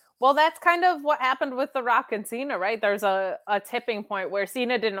 Well, that's kind of what happened with The Rock and Cena, right? There's a tipping point where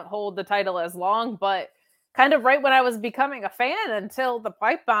Cena didn't hold the title as long, but kind of right when I was becoming a fan until the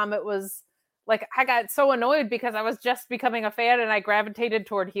pipe bomb, it was like, I got so annoyed because I was just becoming a fan and I gravitated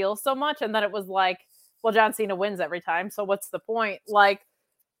toward heels so much. And then it was like, well, John Cena wins every time. So what's the point? Like,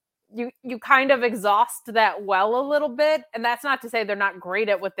 you kind of exhaust that well a little bit. And that's not to say they're not great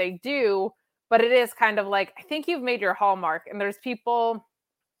at what they do, but it is kind of like, I think you've made your hallmark. And there's people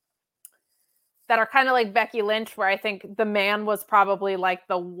that are kind of like Becky Lynch, where I think the man was probably like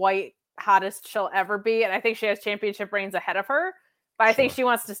the white hottest she'll ever be. And I think she has championship reigns ahead of her. But I think she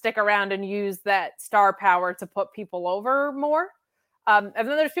wants to stick around and use that star power to put people over more. And then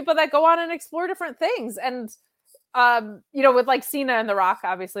there's people that go on and explore different things. And, you know, with like Cena and The Rock,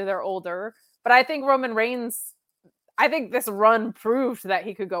 obviously they're older. But I think Roman Reigns, I think this run proved that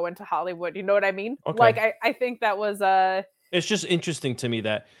he could go into Hollywood. You know what I mean? Okay. Like, I think that was... It's just interesting to me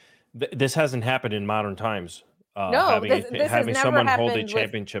that this hasn't happened in modern times. No, having someone hold a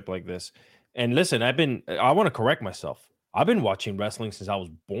championship like this. And listen, I want to correct myself. I've been watching wrestling since I was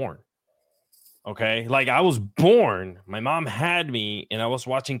born. Okay, like I was born, my mom had me, and I was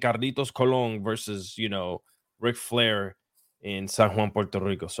watching Carlitos Colon versus Ric Flair in San Juan, Puerto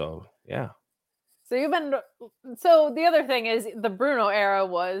Rico. So yeah. So the other thing is the Bruno era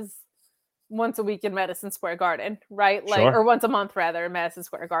was once a week in Madison Square Garden, right? Like, or once a month rather in Madison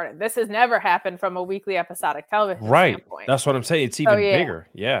Square Garden. This has never happened from a weekly episodic television standpoint. That's what I'm saying. It's even bigger.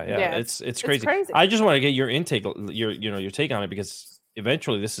 Yeah. It's crazy. I just want to get your intake, your take on it, because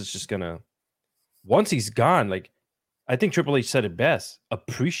eventually this is just gonna, once he's gone, like I think Triple H said it best: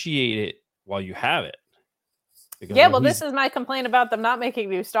 appreciate it while you have it. Because this is my complaint about them not making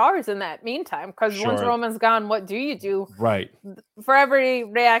new stars in that meantime. Because once Roman's gone, what do you do? Right. For every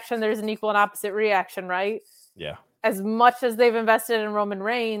reaction, there's an equal and opposite reaction, right? Yeah. As much as they've invested in Roman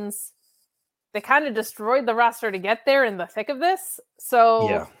Reigns, they kind of destroyed the roster to get there in the thick of this.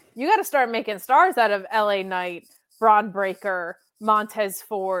 So you got to start making stars out of LA Knight, Braun Breaker, Montez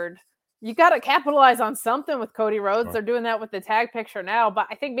Ford. You got to capitalize on something with Cody Rhodes. They're doing that with the tag picture now, but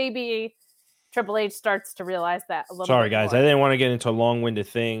I think maybe Triple H starts to realize that a little bit. Sorry, guys. I didn't want to get into a long-winded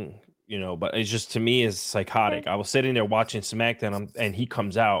thing, but it's just, to me, is psychotic. I was sitting there watching SmackDown, and he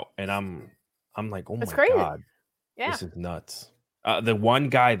comes out, and I'm like, oh my God. Yeah. This is nuts. The one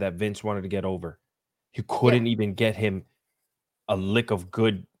guy that Vince wanted to get over, he couldn't even get him a lick of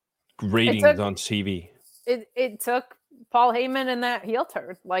good ratings on TV. It took Paul Heyman in that heel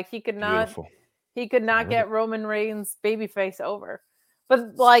turn. Like, he could not get Roman Reigns babyface over.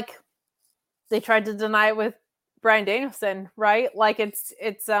 But like, they tried to deny it with Bryan Danielson, right? Like, it's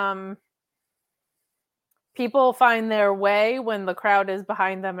people find their way when the crowd is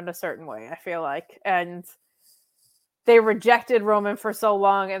behind them in a certain way, I feel like. And they rejected Roman for so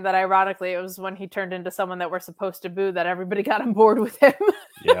long, and that ironically, it was when he turned into someone that we're supposed to boo that everybody got on board with him.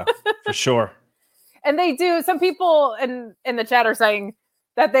 Yeah, for sure. And they do. Some people in the chat are saying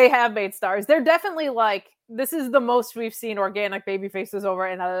that they have made stars. They're definitely like, this is the most we've seen organic baby faces over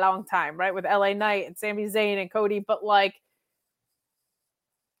in a long time, right? With LA Knight and Sami Zayn and Cody, but like,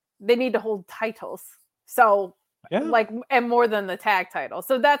 they need to hold titles. So like, and more than the tag title.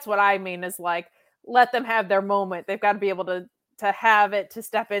 So that's what I mean is like, let them have their moment. They've got to be able to have it, to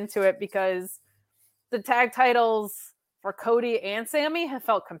step into it, because the tag titles for Cody and Sami have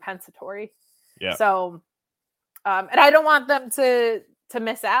felt compensatory. Yeah. So, and I don't want them to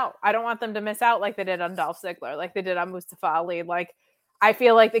miss out. I don't want them to miss out like they did on Dolph Ziggler, like they did on Mustafa Ali. Like, I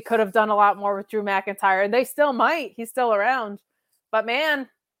feel like they could have done a lot more with Drew McIntyre. They still might. He's still around. But man,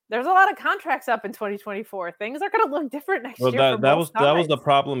 there's a lot of contracts up in 2024. Things are going to look different next year. That was the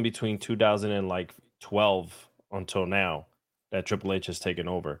problem between 2012 until now, that Triple H has taken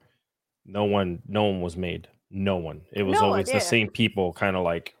over. No one was made. No one. It was always the same people, kind of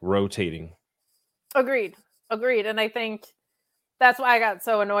like rotating. Agreed. And I think that's why I got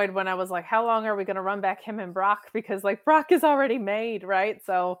so annoyed when I was like, how long are we going to run back him and Brock? Because like, Brock is already made, right?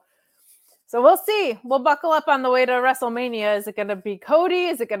 So we'll see. We'll buckle up on the way to WrestleMania. Is it going to be Cody?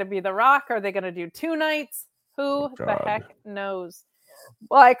 Is it going to be The Rock? Are they going to do 2 nights? Who the heck knows?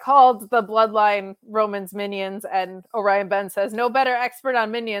 Well, I called the Bloodline Roman's minions, and Orion Ben says, no better expert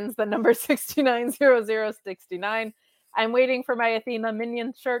on minions than number 690069. I'm waiting for my Athena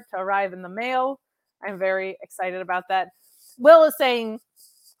minion shirt to arrive in the mail. I'm very excited about that. Will is saying,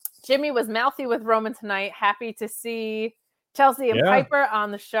 Jimmy was mouthy with Roman tonight. Happy to see Chelsea and Piper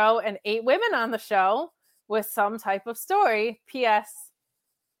on the show, and 8 women on the show with some type of story. P.S.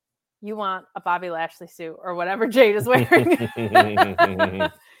 You want a Bobby Lashley suit or whatever Jade is wearing.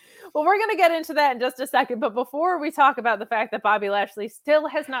 Well, we're going to get into that in just a second. But before we talk about the fact that Bobby Lashley still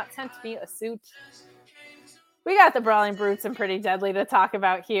has not sent me a suit, we got the Brawling Brutes and Pretty Deadly to talk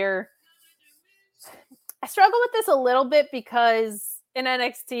about here. I struggle with this a little bit because in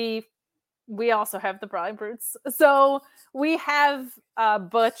NXT, we also have the Brawling Brutes. So we have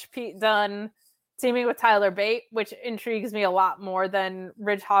Butch, Pete Dunne teaming with Tyler Bate, which intrigues me a lot more than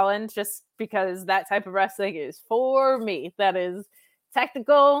Ridge Holland, just because that type of wrestling is for me. That is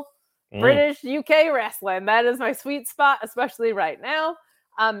technical British UK wrestling. That is my sweet spot, especially right now.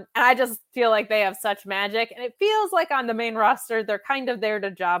 And I just feel like they have such magic. And it feels like on the main roster, they're kind of there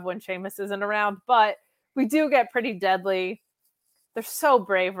to job when Sheamus isn't around. But we do get Pretty Deadly. They're so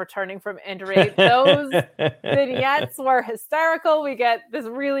brave returning from injury. Those vignettes were hysterical. We get this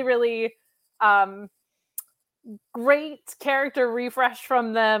really, really great character refresh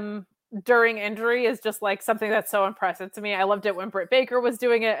from them during injury is just like something that's so impressive to me. I loved it when Britt Baker was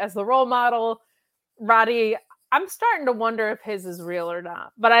doing it as the role model. Roddy, I'm starting to wonder if his is real or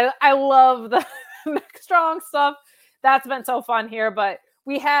not. But I love the strong stuff. That's been so fun here. But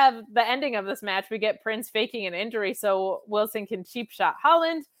we have the ending of this match. We get Prince faking an injury so Wilson can cheap shot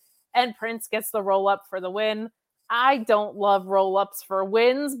Holland. and Prince gets the roll up for the win. I don't love roll ups for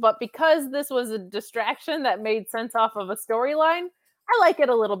wins, but because this was a distraction that made sense off of a storyline, I like it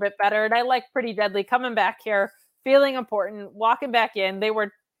a little bit better. And I like Pretty Deadly coming back here, feeling important, walking back in. They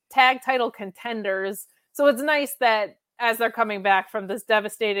were tag title contenders. So it's nice that as they're coming back from this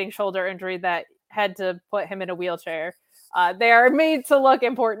devastating shoulder injury that had to put him in a wheelchair, they are made to look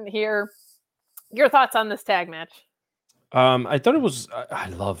important here. Your thoughts on this tag match? I thought it was. I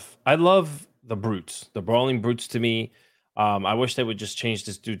love the Brutes, the Brawling Brutes. To me, I wish they would just change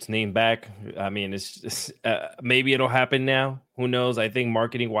this dude's name back. I mean, it's maybe it'll happen now. Who knows? I think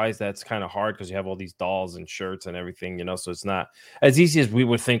marketing wise, that's kind of hard because you have all these dolls and shirts and everything, you know. So it's not as easy as we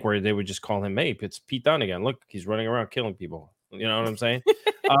would think, where they would just call him, "Hey, it's Pete Dunne again. Look, he's running around killing people." You know what I'm saying?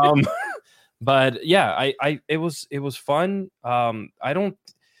 But yeah, it was fun.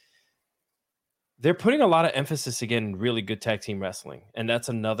 They're putting a lot of emphasis again in really good tag team wrestling. And that's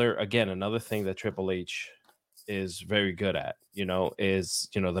another thing that Triple H is very good at, the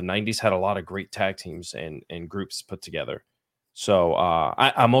 90s had a lot of great tag teams and groups put together. So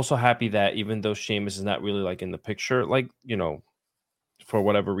I'm also happy that even though Sheamus is not really like in the picture, like, for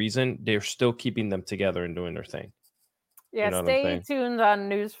whatever reason, they're still keeping them together and doing their thing. Yeah, stay tuned on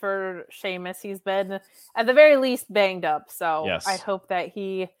news for Sheamus. He's been, at the very least, banged up. So yes. I hope that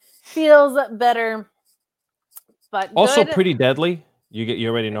he feels better. But also Pretty Deadly. You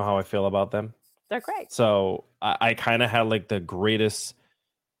already know how I feel about them. They're great. So I kind of had like the greatest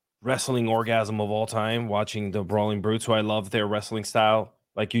wrestling orgasm of all time watching the Brawling Brutes, who I love their wrestling style.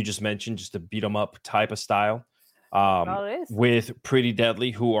 Like you just mentioned, just a beat 'em up type of style. With Pretty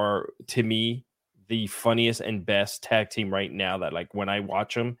Deadly, who are, to me, the funniest and best tag team right now, that like when I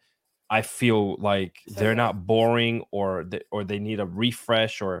watch them, I feel like they're not boring or they need a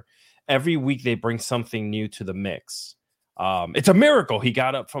refresh, or every week they bring something new to the mix. It's a miracle he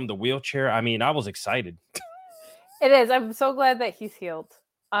got up from the wheelchair. I mean, I was excited. It is. I'm so glad that he's healed.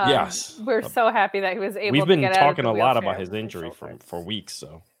 Yes. We're so happy that he was able to get out of the wheelchair. We've been talking a lot about his injury for weeks.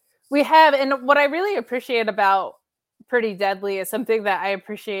 So we have. And what I really appreciate about Pretty Deadly is something that I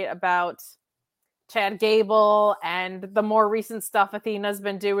appreciate about Chad Gable and the more recent stuff Athena's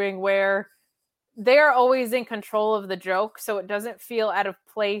been doing, where they're always in control of the joke, so it doesn't feel out of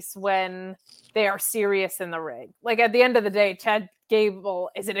place when they are serious in the ring. Like at the end of the day, Chad Gable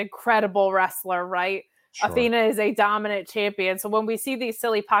is an incredible wrestler, right? Sure. Athena is a dominant champion. So when we see these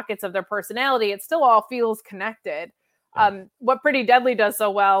silly pockets of their personality, it still all feels connected. Yeah. What Pretty Deadly does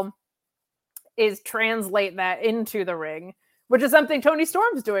so well is translate that into the ring, which is something Tony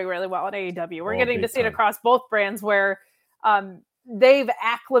Storm's doing really well at AEW. We're getting to see it across both brands, where they've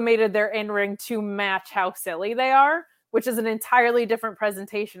acclimated their in-ring to match how silly they are, which is an entirely different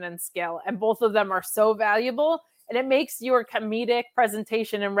presentation and skill. And both of them are so valuable. And it makes your comedic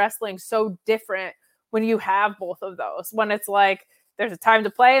presentation in wrestling so different when you have both of those. When it's like, there's a time to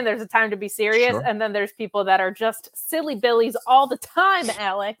play and there's a time to be serious. Sure. And then there's people that are just silly billies all the time,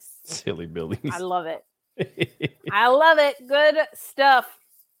 Alex. Silly billies. I love it. I love it. Good stuff.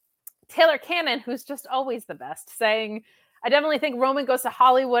 Taylor Cannon, who's just always the best, saying, I definitely think Roman goes to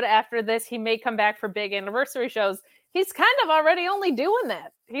Hollywood after this. He may come back for big anniversary shows. He's kind of already only doing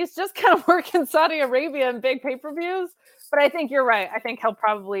that. He's just kind of working Saudi Arabia and big pay-per-views. But I think you're right. I think he'll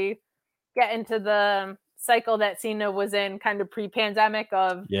probably get into the cycle that Cena was in kind of pre-pandemic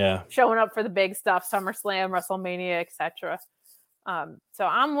of showing up for the big stuff, SummerSlam, WrestleMania, etc. So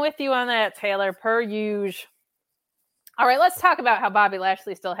I'm with you on that, Taylor, per usual. All right, let's talk about how Bobby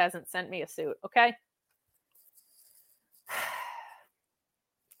Lashley still hasn't sent me a suit, okay?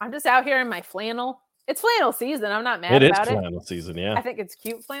 I'm just out here in my flannel. It's flannel season. I'm not mad about it. It is flannel season, yeah. I think it's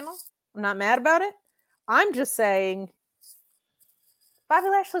cute flannel. I'm not mad about it. I'm just saying Bobby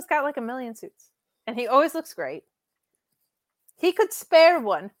Lashley's got like a million suits, and he always looks great. He could spare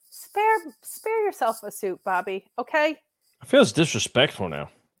one. Spare yourself a suit, Bobby, okay? I feel it's disrespectful now.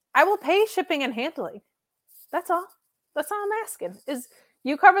 I will pay shipping and handling. That's all. That's all I'm asking. Is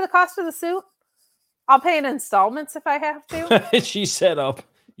you cover the cost of the suit? I'll pay in installments if I have to. She said I'll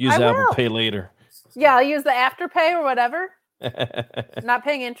use Apple Pay later. Yeah, I'll use the Afterpay or whatever. Not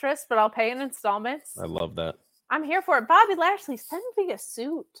paying interest, but I'll pay in installments. I love that. I'm here for it. Bobby Lashley, send me a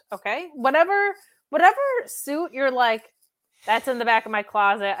suit, okay? Whatever suit you're like, that's in the back of my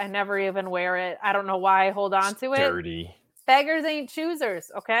closet. I never even wear it. I don't know why I hold on to it. Dirty. Beggars ain't choosers,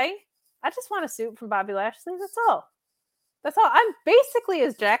 okay? I just want a suit from Bobby Lashley. That's all. That's all. I'm basically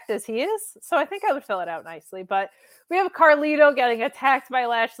as jacked as he is, so I think I would fill it out nicely. But we have Carlito getting attacked by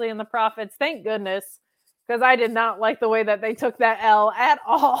Lashley and the Profits. Thank goodness, because I did not like the way that they took that L at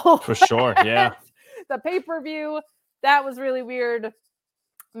all. For sure, yeah. The pay-per-view, that was really weird.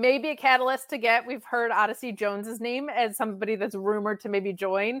 maybe a catalyst to get. We've heard Odyssey Jones's name as somebody that's rumored to maybe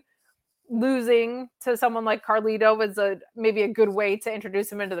join. Losing to someone like Carlito was maybe a good way to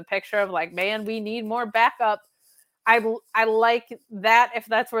introduce him into the picture of like, man, we need more backup. I like that if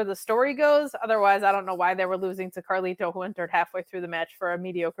that's where the story goes. Otherwise, I don't know why they were losing to Carlito, who entered halfway through the match for a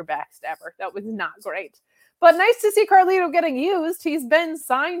mediocre backstabber. That was not great. But nice to see Carlito getting used. He's been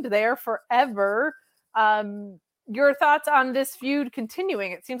signed there forever. Your thoughts on this feud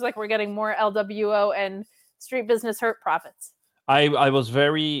continuing? It seems like we're getting more LWO and Street Business Hurt Profits. I was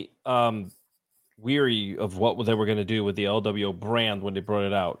very weary of what they were going to do with the LWO brand when they brought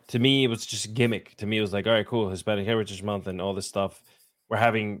it out. To me, it was just a gimmick. To me, it was like, all right, cool, Hispanic Heritage Month and all this stuff. We're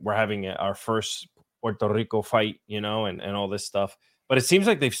having our first Puerto Rico fight, and all this stuff. But it seems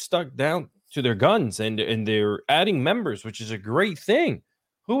like they've stuck down to their guns and they're adding members, which is a great thing.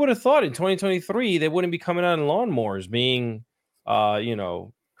 Who would have thought in 2023 they wouldn't be coming out in lawnmowers, being,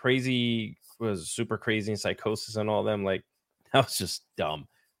 crazy, was super crazy and Psychosis and all them. Like, that was just dumb.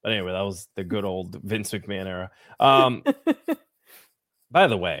 But anyway, that was the good old Vince McMahon era. By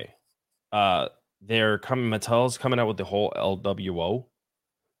the way, Mattel's coming out with the whole LWO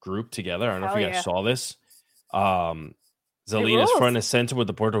group together. I don't know if you guys saw this. Zelina's front and center with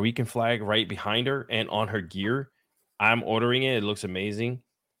the Puerto Rican flag right behind her and on her gear. I'm ordering it. It looks amazing.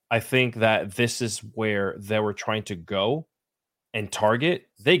 I think that this is where they were trying to go and target.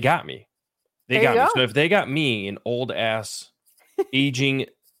 They got me. So if they got me, an old ass aging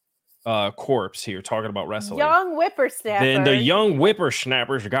corpse here talking about wrestling, young whippersnapper, then the young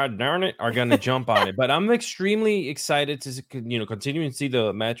whippersnappers, god darn it, are gonna jump on it. But I'm extremely excited to continue and see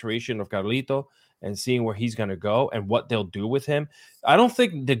the maturation of Carlito and seeing where he's gonna go and what they'll do with him. I don't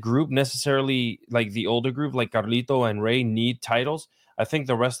think the group necessarily, like the older group like Carlito and Rey, need titles. I think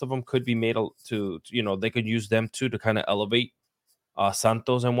the rest of them could be made to they could use them too to kind of elevate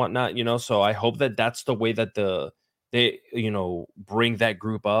Santos and whatnot, so I hope that that's the way that they bring that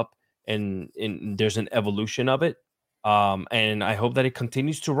group up and there's an evolution of it, and I hope that it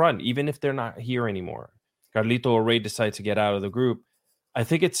continues to run even if they're not here anymore. Carlito or Rey decide to get out of the group. I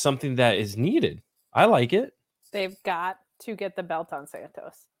think it's something that is needed. I like it. They've got to get the belt on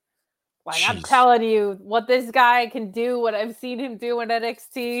Santos. Like, I'm telling you what this guy can do, what I've seen him do in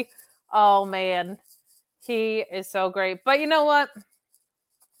NXT. Oh man, he is so great. But you know what?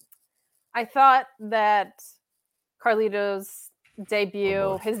 I thought that Carlito's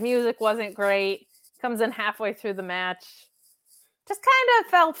debut, his music wasn't great. Comes in halfway through the match. Just kind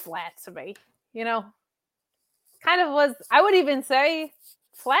of fell flat to me, Kind of was, I would even say,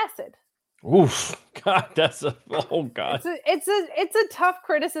 flaccid. Oof, God, that's a, oh God. It's a tough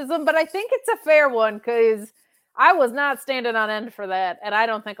criticism, but I think it's a fair one because I was not standing on end for that, and I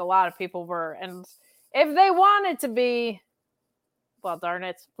don't think a lot of people were. And if they wanted to be, well, darn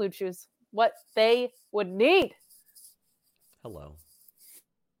it, Blue Chews, what they would need. Hello.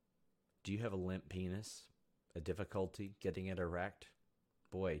 Do you have a limp penis? A difficulty getting it erect?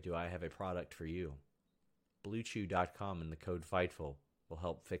 Boy, do I have a product for you. BlueChew.com and the code FIGHTFUL will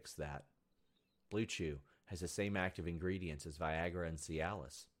help fix that. Blue Chew has the same active ingredients as Viagra and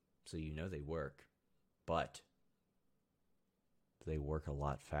Cialis, so they work. But they work a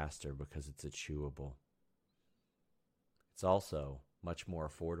lot faster because it's a chewable. It's also much more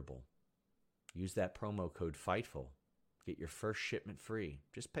affordable. Use that promo code FIGHTFUL. Get your first shipment free.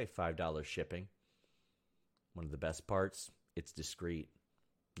 Just pay $5 shipping. One of the best parts, it's discreet.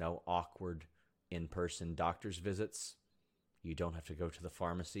 No awkward in-person doctor's visits. You don't have to go to the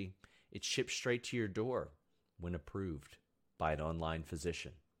pharmacy. It ships straight to your door when approved by an online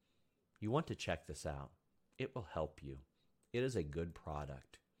physician. You want to check this out. It will help you. It is a good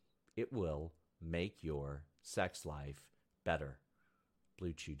product. It will make your sex life better.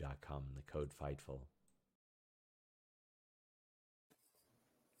 BlueChew.com and the code FIGHTFUL.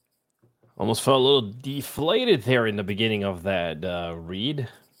 Almost felt a little deflated there in the beginning of that read.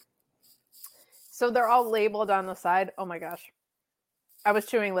 So they're all labeled on the side. Oh my gosh. I was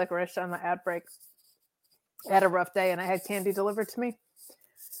chewing licorice on the ad break. I had a rough day and I had candy delivered to me.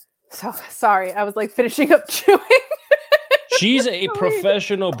 So sorry, I was like finishing up chewing. She's a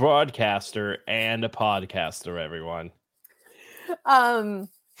professional broadcaster and a podcaster, everyone.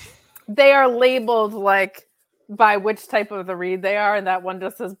 They are labeled like by which type of the read they are, and that one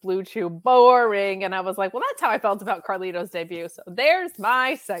just says Blue Chew boring. And I was like, well, that's how I felt about Carlito's debut. So there's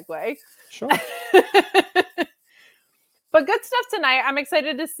my segue. Sure. But good stuff tonight. I'm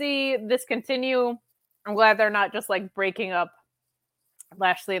excited to see this continue. I'm glad they're not just like breaking up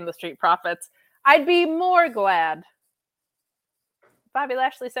Lashley and the Street Profits. I'd be more glad Bobby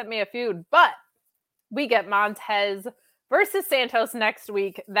Lashley sent me a feud, but we get Montez versus Santos next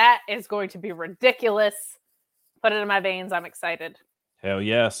week. That is going to be ridiculous. Put it in my veins. I'm excited. Hell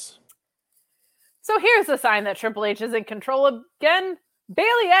yes. So here's a sign that Triple H is in control again.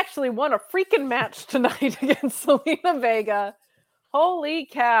 Bayley actually won a freaking match tonight against Zelina Vega. Holy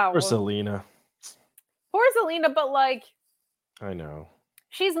cow. Or Selena. Poor Zelina, but like, I know.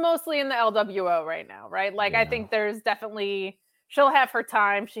 She's mostly in the LWO right now, right? Like, Yeah. I think there's definitely, she'll have her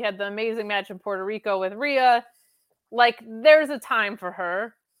time. She had the amazing match in Puerto Rico with Rhea. Like, there's a time for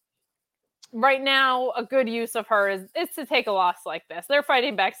her. Right now, a good use of her is to take a loss like this. They're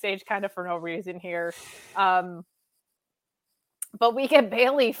fighting backstage kind of for no reason here. But we get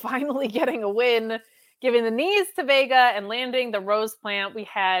Bayley finally getting a win, giving the knees to Vega and landing the Rose Plant. We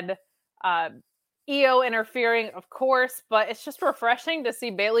had Io interfering, of course, but it's just refreshing to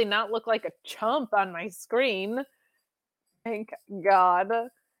see Bayley not look like a chump on my screen. Thank God.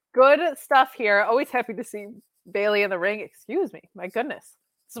 Good stuff here. Always happy to see Bayley in the ring. Excuse me. My goodness.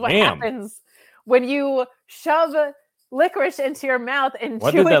 This is what happens when you shove licorice into your mouth and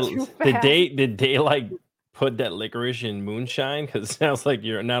chew it too fast. Did they like put that licorice in moonshine? Because it sounds like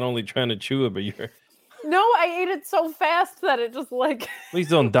you're not only trying to chew it, but you're... No, I ate it so fast that it just like... Please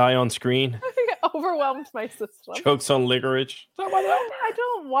don't die on screen. It overwhelmed my system. Chokes on licorice. I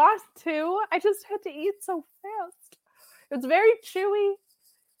don't want to. I just had to eat so fast. It was very chewy.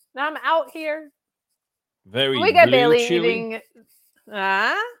 Now I'm out here. We got Bayley eating...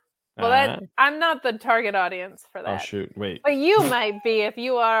 Well, I'm not the target audience for that. Oh, shoot. Wait. But you might be if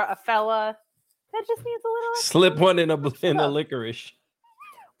you are a fella. That just needs a little... Slip one in a licorice.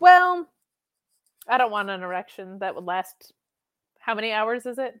 Well... I don't want an erection that would last. How many hours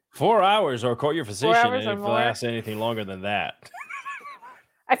is it? 4 hours, or call your physician if it more. lasts anything longer than that.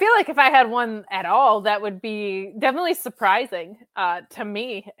 I feel like if I had one at all, that would be definitely surprising to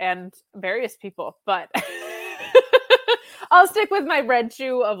me and various people. But I'll stick with my red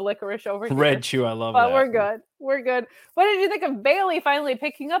chew of licorice over here. Red chew, I love that. But we're good. We're good. What did you think of Bayley finally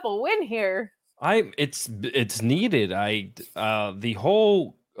picking up a win here? It's needed. The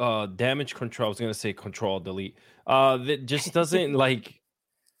whole damage control, I was gonna say control delete, that just doesn't like,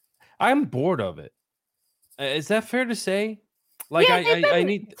 I'm bored of it. Is that fair to say? Like, yeah, I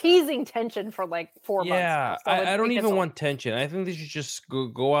need teasing tension for like 4 months. Yeah, so I don't even want tension. I think they should just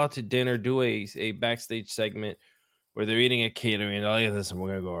go out to dinner, do a backstage segment where they're eating at catering. Oh, yeah, listen, we're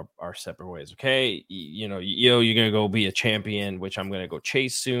gonna go our separate ways, okay? You know, you're gonna go be a champion, which I'm gonna go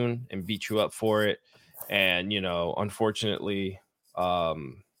chase soon and beat you up for it. And you know, unfortunately,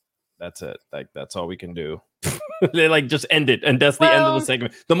 that's it. Like, that's all we can do. They like just end it, and that's the end of the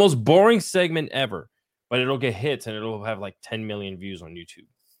segment. The most boring segment ever, but it'll get hits and it'll have like 10 million views on YouTube.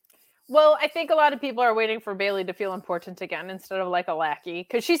 Well, I think a lot of people are waiting for Bayley to feel important again instead of like a lackey,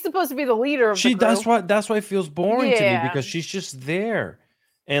 because she's supposed to be the leader of the group. That's why it feels boring to me, because she's just there.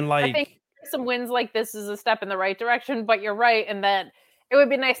 And like, I think some wins like this is a step in the right direction, but you're right in that it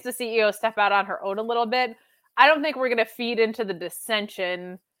would be nice to see Io step out on her own a little bit. I don't think we're going to feed into the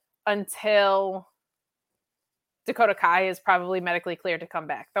dissension until Dakota Kai is probably medically cleared to come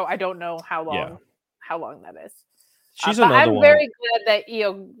back, though I don't know how long that is. She's another I'm one. very glad that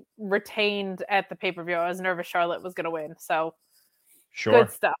Io retained at the pay-per-view. I was nervous Charlotte was going to win, so sure.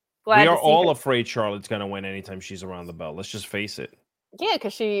 Good stuff. Glad we are all afraid Charlotte's going to win anytime she's around the belt. Let's just face it. Yeah,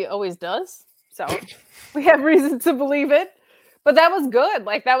 because she always does. So we have reason to believe it. But that was good.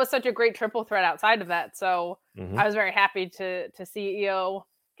 Like, that was such a great triple threat outside of that. So I was very happy to see Io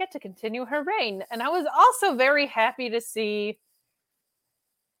get to continue her reign. And I was also very happy to see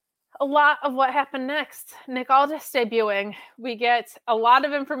a lot of what happened next. Nick Aldis debuting. We get a lot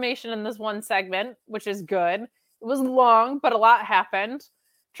of information in this one segment, which is good. It was long, but a lot happened.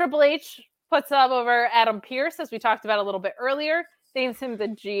 Triple H puts up over Adam Pearce, as we talked about a little bit earlier. Names him the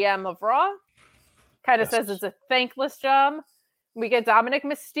GM of Raw. Kind of says it's a thankless job. We get Dominic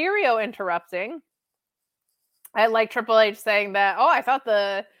Mysterio interrupting. I like Triple H saying that, I thought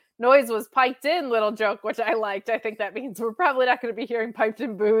the noise was piped in, little joke, which I liked. I think that means we're probably not going to be hearing piped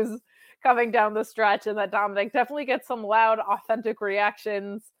in boos coming down the stretch, and that Dominic definitely gets some loud, authentic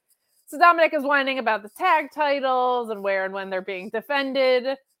reactions. So Dominic is whining about the tag titles and where and when they're being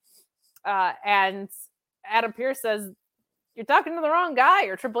defended. And Adam Pearce says, you're talking to the wrong guy,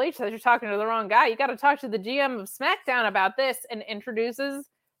 or Triple H says you're talking to the wrong guy. You got to talk to the GM of SmackDown about this, and introduces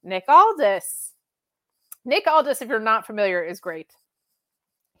Nick Aldis. Nick Aldis, if you're not familiar, is great.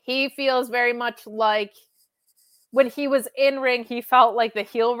 He feels very much like when he was in ring, he felt like the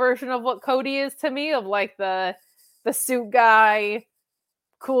heel version of what Cody is to me, of like the suit guy,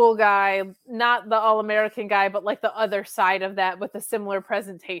 cool guy, not the all-American guy, but like the other side of that with a similar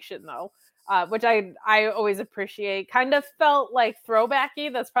presentation though. which I always appreciate. Kind of felt like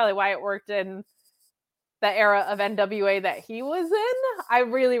throwbacky. That's probably why it worked in the era of NWA that he was in. I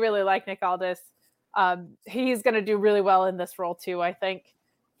really, really like Nick Aldis. He's going to do really well in this role too, I think.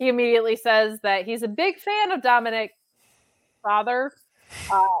 He immediately says that he's a big fan of Dominic's father.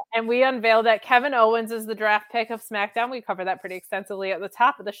 And we unveiled that Kevin Owens is the draft pick of SmackDown. We covered that pretty extensively at the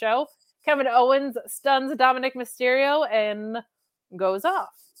top of the show. Kevin Owens stuns Dominic Mysterio and goes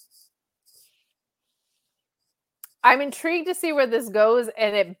off. I'm intrigued to see where this goes,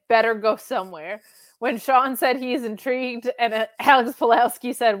 and it better go somewhere. When Sean said he's intrigued, and Alex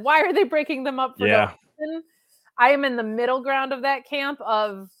Pulaski said, why are they breaking them up for no reason? I am in the middle ground of that camp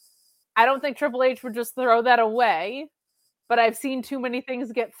of, I don't think Triple H would just throw that away, but I've seen too many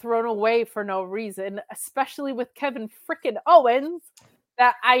things get thrown away for no reason, especially with Kevin frickin' Owens,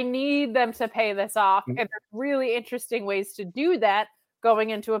 that I need them to pay this off. And there's really interesting ways to do that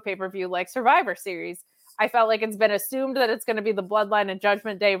going into a pay-per-view like Survivor Series. I felt like it's been assumed that it's going to be the Bloodline and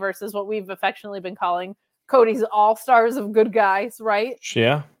Judgment Day versus what we've affectionately been calling Cody's All-Stars of Good Guys, right?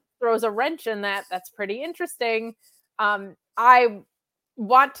 Yeah. Throws a wrench in that. That's pretty interesting. I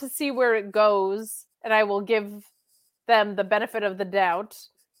want to see where it goes, and I will give them the benefit of the doubt.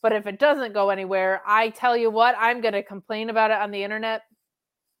 But if it doesn't go anywhere, I tell you what, I'm going to complain about it on the internet.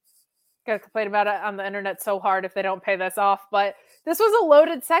 Going to complain about it on the internet so hard if they don't pay this off. But this was a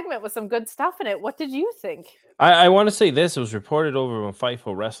loaded segment with some good stuff in it. What did you think? I want to say this. It was reported over on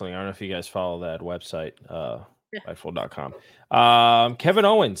Fightful Wrestling. I don't know if you guys follow that website, Fightful.com. Kevin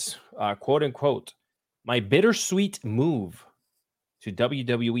Owens, quote unquote, my bittersweet move to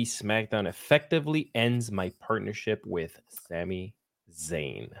WWE SmackDown effectively ends my partnership with Sami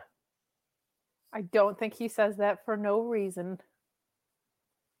Zayn. I don't think he says that for no reason.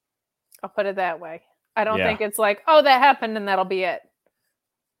 I'll put it that way. I don't think it's like, oh, that happened and that'll be it.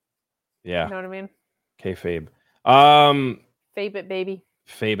 Yeah. You know what I mean? Kayfabe. Fabe it, baby.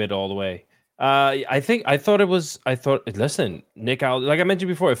 Fabe it all the way. Listen, Nick Aldis, like I mentioned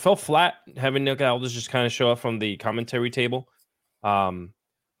before, it felt flat having Nick Aldis just kind of show up from the commentary table.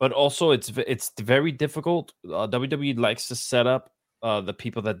 But also it's very difficult. WWE likes to set up the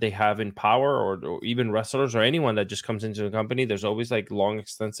people that they have in power or even wrestlers or anyone that just comes into the company. There's always like long,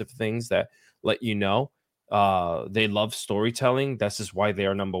 extensive things that let you know. They love storytelling. This is why they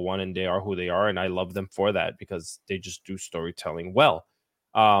are number one and they are who they are. And I love them for that because they just do storytelling well.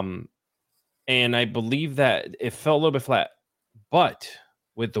 And I believe that it felt a little bit flat, but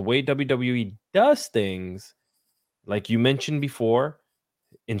with the way WWE does things, like you mentioned before,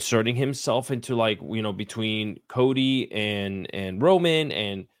 inserting himself into between Cody and Roman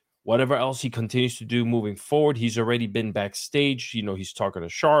and whatever else he continues to do moving forward. He's already been backstage. He's talking to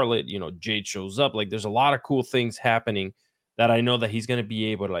Charlotte. Jade shows up. Like, there's a lot of cool things happening that I know that he's going to be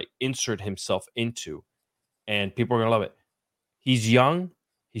able to insert himself into, and people are going to love it. He's young.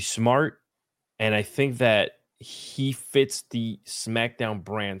 He's smart. And I think that he fits the SmackDown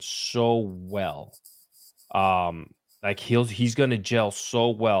brand so well. He's going to gel so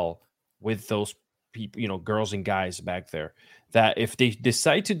well with those people, girls and guys back there, that if they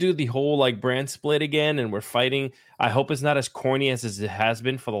decide to do the whole brand split again and we're fighting, I hope it's not as corny as it has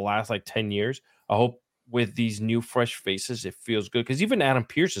been for the last 10 years. I hope with these new fresh faces, it feels good. Because even Adam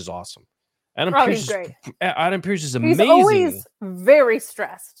Pearce is awesome. Adam Pearce is amazing. He's always very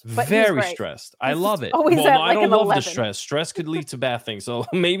stressed. But very stressed. I love it. I don't love the stress. Stress could lead to bad things. So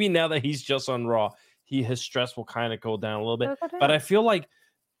maybe now that he's just on Raw, his stress will kind of go down a little bit. But I feel like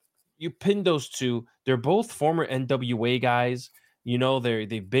you pin those two. They're both former NWA guys.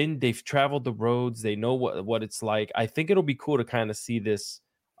 They've traveled the roads. They know what it's like. I think it'll be cool to kind of see this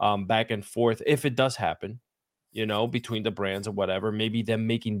back and forth if it does happen. Between the brands or whatever, maybe them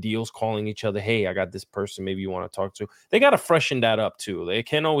making deals, calling each other, hey, I got this person maybe you want to talk to. They got to freshen that up too. It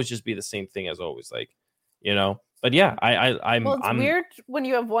can't always just be the same thing as always, But yeah, I'm weird when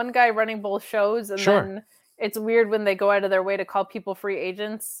you have one guy running both shows, and then it's weird when they go out of their way to call people free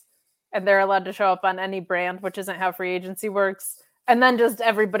agents, and they're allowed to show up on any brand, which isn't how free agency works. And then just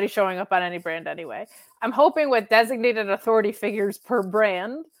everybody showing up on any brand anyway. I'm hoping with designated authority figures per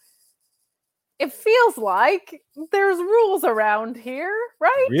brand, it feels like there's rules around here,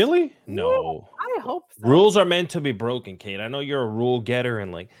 right? Really? No. Yeah, I hope so. Rules are meant to be broken, Kate. I know you're a rule getter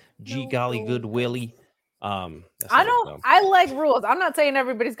and golly good Willie. I like rules. I'm not saying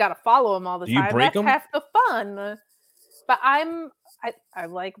everybody's got to follow them all the time. You break them? That's half the fun. But I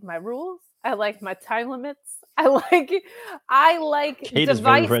like my rules. I like my time limits. I like Kate devices. is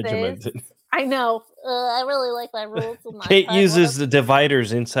very regimented. I know. I really like my rules. And my Kate time uses limit. the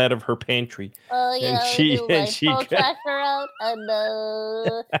dividers inside of her pantry. Yeah, and she do my got- protractor out, and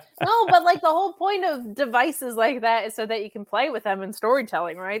no, but like the whole point of devices like that is so that you can play with them in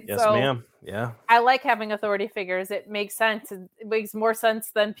storytelling, right? Yes, So ma'am. Yeah. I like having authority figures. It makes sense. It makes more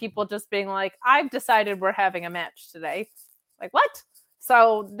sense than people just being like, "I've decided we're having a match today." Like what?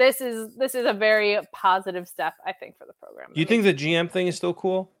 So this is a very positive step, I think, for the program. Do you think the GM thing is still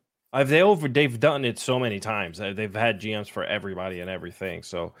cool? They've done it so many times. They've had GMs for everybody and everything.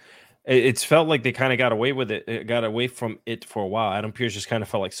 So it's felt like they kind of got away with it. It got away from it for a while. Adam Pearce just kind of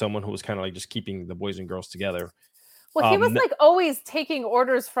felt like someone who was kind of like just keeping the boys and girls together. Well, he was like always taking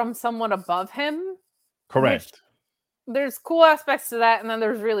orders from someone above him. Correct. There's cool aspects to that, and then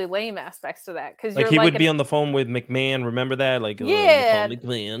there's really lame aspects to that because like he would be on the phone with McMahon. Remember that? Like yeah,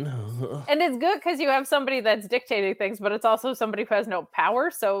 McMahon. and it's good because you have somebody that's dictating things, but it's also somebody who has no power.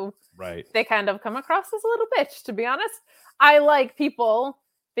 So right, they kind of come across as a little bitch. To be honest, I like people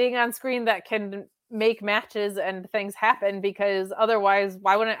being on screen that can make matches and things happen because otherwise,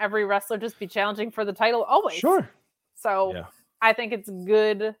 why wouldn't every wrestler just be challenging for the title always? Sure. So yeah. I think it's a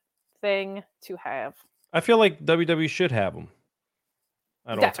good thing to have. I feel like WWE should have them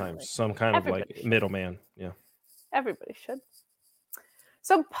at all times. Some kind of like middleman. Yeah. Everybody should.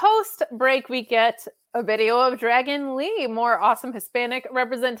 So post break, we get a video of Dragon Lee, more awesome Hispanic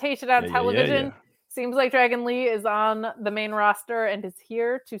representation on television. Yeah. Seems like Dragon Lee is on the main roster and is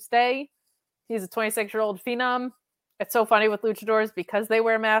here to stay. He's a 26-year-old phenom. It's so funny with luchadors because they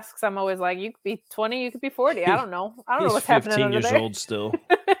wear masks. I'm always like, you could be 20, you could be 40. I don't know. I don't know what's happening under there. 15 years old still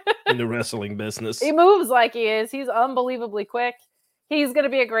in the wrestling business. He moves like he is. He's unbelievably quick. He's going to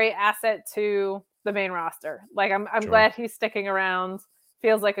be a great asset to the main roster. Like I'm glad he's sticking around.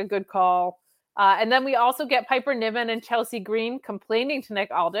 Feels like a good call. And then we also get Piper Niven and Chelsea Green complaining to Nick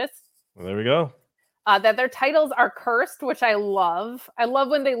Aldis. Well, there we go. That their titles are cursed, which I love. I love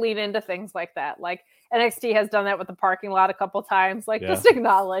when they lean into things like that. Like NXT has done that with the parking lot a couple times. Like just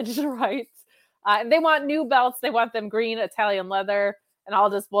acknowledge, right? And they want new belts. They want them green Italian leather. And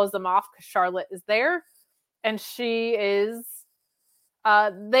Aldis blows them off because Charlotte is there. And she is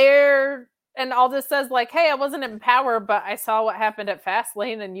there. And Aldis says, like, hey, I wasn't in power, but I saw what happened at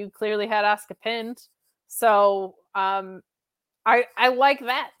Fastlane, and you clearly had Asuka pinned. So I like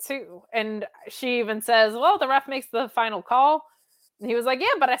that, too. And she even says, well, the ref makes the final call. And he was like, yeah,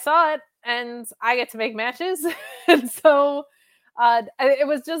 but I saw it, and I get to make matches. And so it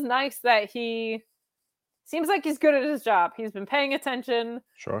was just nice that he seems like he's good at his job. He's been paying attention.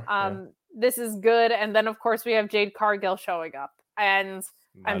 Sure. This is good. And then, of course, we have Jade Cargill showing up. And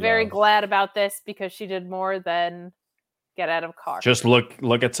I'm very glad about this because she did more than get out of car. Just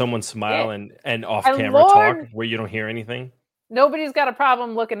look at someone smile and off camera talk where you don't hear anything. Nobody's got a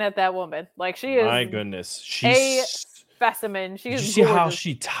problem looking at that woman. Like she is. My goodness, she's a specimen. She is. Did you see how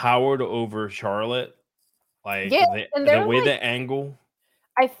she towered over Charlotte? Like the way the angle.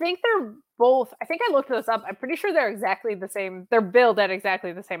 I think they're both. I think I looked this up. I'm pretty sure they're exactly the same. They're billed at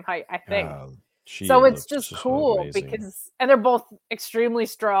exactly the same height. I think. So it's just cool because, and they're both extremely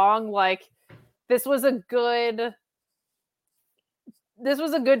strong. Like this was a good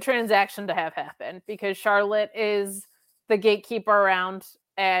transaction to have happen because Charlotte is the gatekeeper around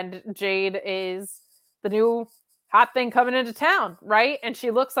and Jade is the new hot thing coming into town, right? And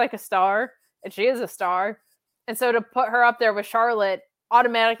she looks like a star and she is a star. And so to put her up there with Charlotte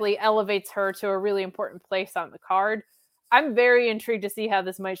automatically elevates her to a really important place on the card. I'm very intrigued to see how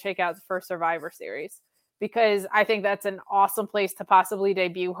this might shake out for Survivor Series because I think that's an awesome place to possibly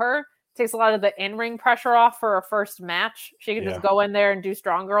debut her. Takes a lot of the in-ring pressure off for her first match. She can just go in there and do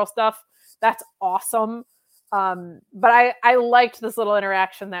strong girl stuff. That's awesome. But I liked this little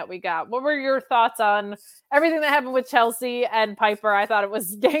interaction that we got. What were your thoughts on everything that happened with Chelsea and Piper? I thought it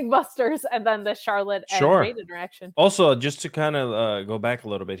was gangbusters, and then the Charlotte and Jade interaction. Also, just to kind of go back a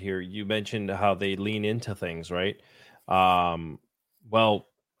little bit here, you mentioned how they lean into things, right? Well,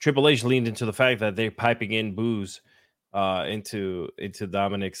 Triple H leaned into the fact that they're piping in booze into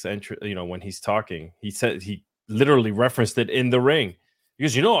Dominic's entry. You know, when he's talking, he said he literally referenced it in the ring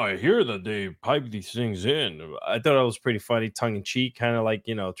because I hear that they pipe these things in. I thought that was pretty funny, tongue in cheek, kind of like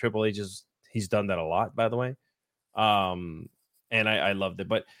Triple H he's done that a lot, by the way. And I loved it.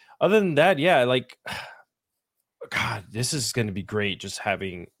 But other than that, like. God, this is going to be great. Just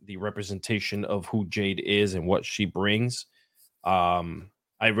having the representation of who Jade is and what she brings.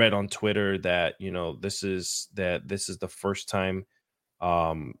 I read on Twitter that this is the first time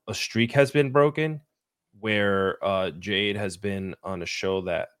a streak has been broken, where Jade has been on a show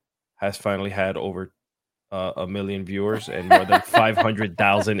that has finally had over a million viewers and more than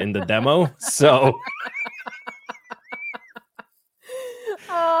 500,000 in the demo. So,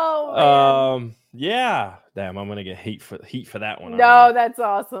 Oh man. yeah, damn, I'm gonna get heat for that one. No, that's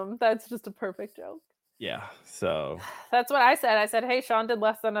awesome. That's just a perfect joke. Yeah, so That's what I said. I said, hey, Sean did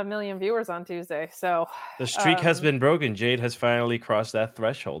less than 1 million viewers on Tuesday. So the streak has been broken. Jade has finally crossed that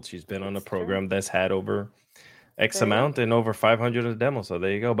threshold. She's been on a program that's had over X amount and over 500 of the demo. So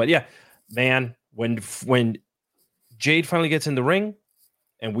there you go. But yeah, man, when Jade finally gets in the ring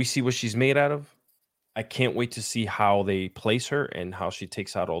and we see what she's made out of, I can't wait to see how they place her and how she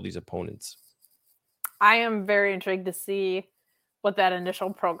takes out all these opponents. I am very intrigued to see what that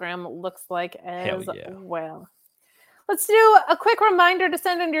initial program looks like as well. Let's do a quick reminder to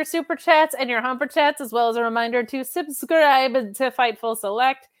send in your super chats and your humper chats, as well as a reminder to subscribe to Fightful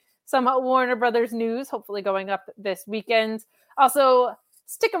Select. Some Warner Brothers news, hopefully going up this weekend. Also,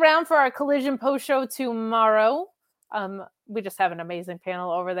 stick around for our Collision post show tomorrow. We just have an amazing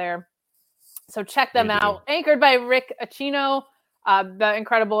panel over there. So check them out. Anchored by Rick Acino, the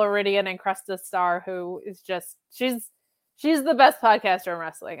incredible Iridian and Cresta Star, who is just, she's the best podcaster in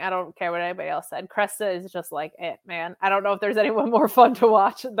wrestling. I don't care what anybody else said. Cresta is just like it, man. I don't know if there's anyone more fun to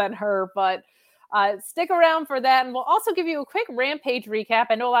watch than her, but stick around for that. And we'll also give you a quick Rampage recap.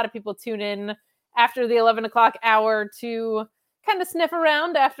 I know a lot of people tune in after the 11 o'clock hour to kind of sniff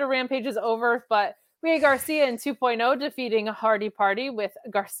around after Rampage is over, but we had Garcia in 2.0 defeating Hardy Party, with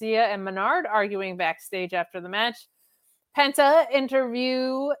Garcia and Menard arguing backstage after the match. Penta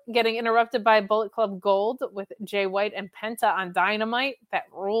interview getting interrupted by Bullet Club Gold with Jay White and Penta on Dynamite. That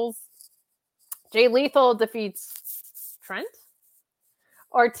rules. Jay Lethal defeats Trent.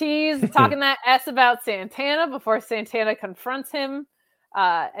 Ortiz talking that S about Santana before Santana confronts him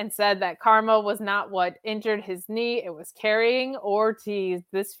and said that karma was not what injured his knee. It was carrying Ortiz.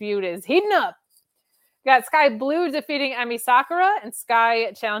 This feud is heating up. Got Sky Blue defeating Emi Sakura and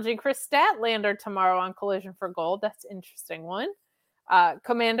Sky challenging Chris Statlander tomorrow on Collision for Gold. That's an interesting one.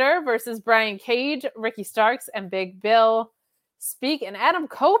 Commander versus Brian Cage, Ricky Starks, and Big Bill speak. And Adam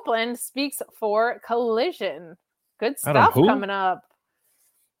Copeland speaks for Collision. Good stuff coming up.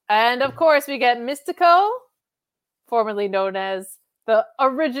 And of course, we get Mystico, formerly known as the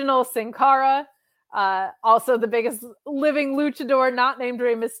original Sin Cara. Also the biggest living luchador, not named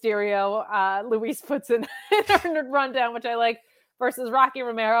Rey Mysterio. Luis puts in her rundown, which I like, versus Rocky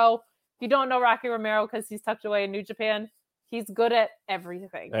Romero. If you don't know Rocky Romero because he's tucked away in New Japan, he's good at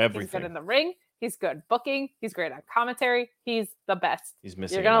everything. He's good in the ring. He's good booking. He's great on commentary. He's the best. He's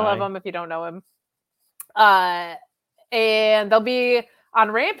missing. You're going to love him if you don't know him. And they'll be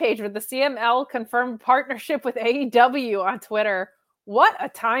on Rampage with the CML confirmed partnership with AEW on Twitter. What a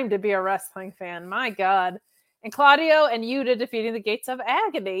time to be a wrestling fan. My God. And Claudio and Yuta defeating the Gates of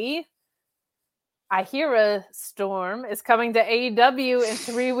Agony. I hear a storm is coming to AEW in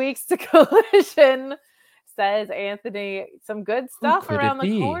 3 weeks to Collision, says Anthony. Some good stuff around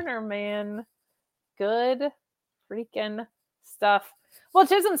the corner, man. Good freaking stuff. Well,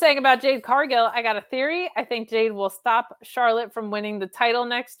 Chisholm saying about Jade Cargill, I got a theory. I think Jade will stop Charlotte from winning the title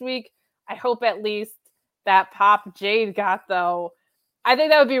next week. I hope at least that pop Jade got, though. I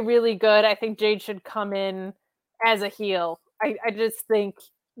think that would be really good. I think Jade should come in as a heel. I just think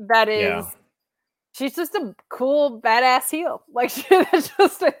that is, she's just a cool, badass heel. Like, that's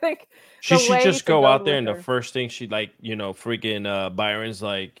just, I think, she should just go out there and the first thing she, like, you know, freaking Byron's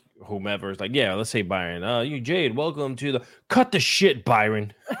like, whomever is like, yeah, let's say Byron. You Jade, welcome to the cut the shit,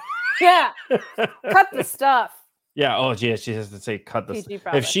 Byron. Yeah, cut the stuff. Yeah. Oh, yeah. She has to say cut the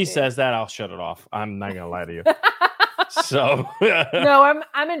stuff. If she says that, I'll shut it off. I'm not gonna lie to you. So no,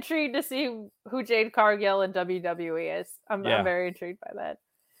 I'm intrigued to see who Jade Cargill in WWE is. I'm very intrigued by that.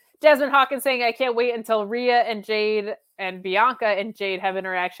 Jasmine Hawkins saying, I can't wait until Rhea and Jade and Bianca and Jade have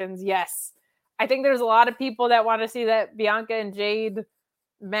interactions. Yes. I think there's a lot of people that want to see that Bianca and Jade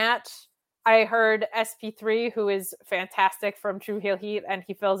match. I heard SP3, who is fantastic from True Heel Heat, and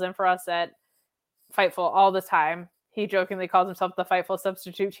he fills in for us at Fightful all the time. He jokingly calls himself the Fightful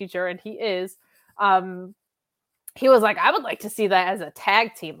substitute teacher, and he is. He was like, I would like to see that as a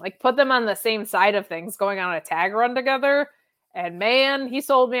tag team. Like, put them on the same side of things, going on a tag run together. And man, he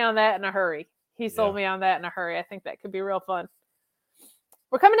sold me on that in a hurry. I think that could be real fun.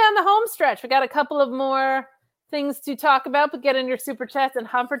 We're coming down the home stretch. We got a couple of more things to talk about, but get in your super chats and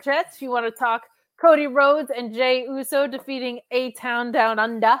humper chats if you want to talk Cody Rhodes and Jey Uso defeating A-Town Down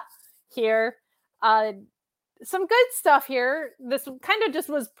Under here. Some good stuff here. This kind of just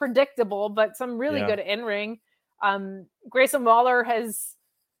was predictable, but some really good in-ring. Grayson Waller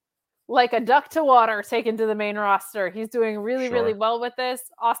like a duck to water taken to the main roster. He's doing really, really well with this.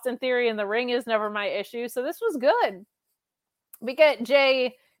 Austin Theory in the ring is never my issue. So this was good. We get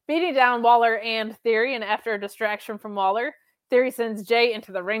Jay beating down Waller and Theory, and after a distraction from Waller, Theory sends Jay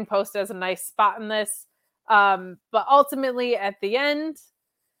into the ring post as a nice spot in this. But ultimately, at the end,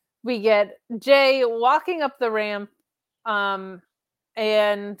 we get Jay walking up the ramp,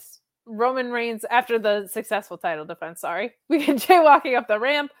 and Roman Reigns, after the successful title defense, we get Jay walking up the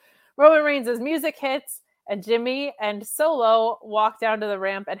ramp. Roman Reigns' music hits, and Jimmy and Solo walk down to the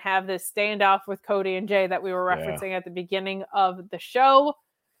ramp and have this standoff with Cody and Jay that we were referencing at the beginning of the show.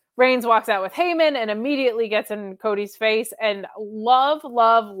 Reigns walks out with Heyman and immediately gets in Cody's face, and love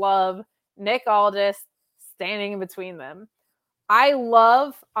Nick Aldis standing in between them. I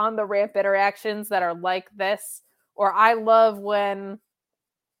love on the ramp interactions that are like this, or I love when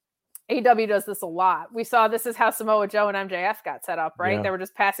AEW does this a lot. We saw this is how Samoa Joe and MJF got set up, right? Yeah. They were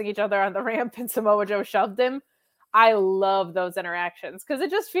just passing each other on the ramp and Samoa Joe shoved him. I love those interactions because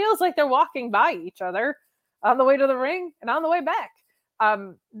it just feels like they're walking by each other on the way to the ring and on the way back.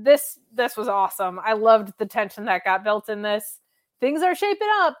 This was awesome. I loved the tension that got built in this. Things are shaping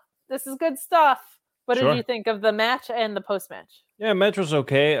up. This is good stuff. What did you think of the match and the post-match? Yeah, match was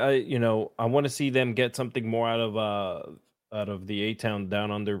okay. I want to see them get something more out of the A-Town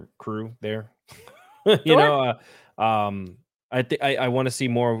Down Under crew there. I want to see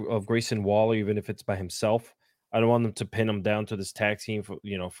more of Grayson Waller, even if it's by himself. I don't want them to pin him down to this tag team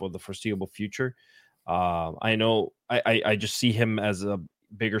for the foreseeable future. I know I just see him as a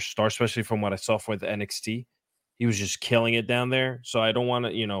bigger star, especially from what I saw for the NXT. He was just killing it down there. So I don't want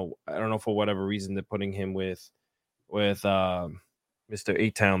to, I don't know for whatever reason they're putting him with Mr.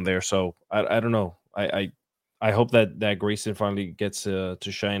 A-Town there. So I don't know. I hope that Grayson finally gets to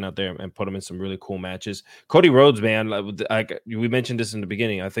shine out there and put him in some really cool matches. Cody Rhodes, man, we mentioned this in the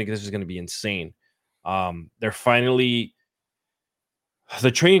beginning. I think this is going to be insane. They're finally, the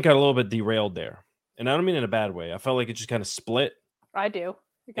train got a little bit derailed there, and I don't mean in a bad way. I felt like it just kind of split. I do.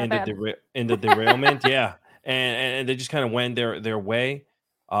 In the derailment, yeah, and they just kind of went their way.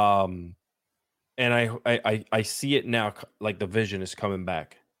 And I see it now, like the vision is coming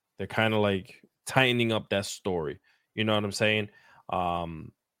back. They're kind of like tightening up that story. You know what I'm saying?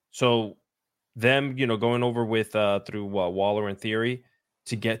 So them, going over with through Waller and Theory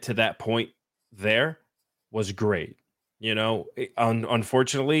to get to that point there was great.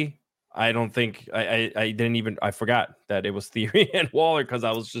 Unfortunately, I don't think I forgot that it was Theory and Waller because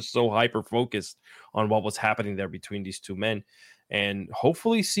I was just so hyper focused on what was happening there between these two men, and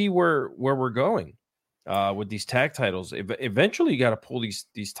hopefully see where we're going with these tag titles. Eventually, you got to pull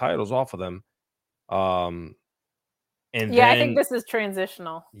these titles off of them. I think this is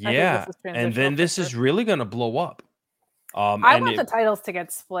transitional. Yeah, and then this is really going to blow up. I want the titles to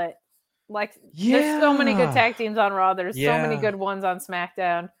get split. There's so many good tag teams on Raw. There's so many good ones on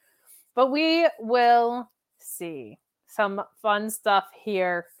SmackDown. But we will see some fun stuff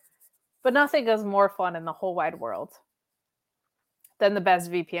here. But nothing is more fun in the whole wide world than the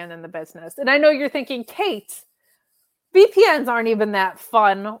best VPN in the business. And I know you're thinking, Kate, VPNs aren't even that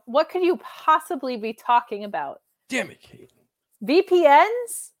fun. What could you possibly be talking about? Damn it, Kate.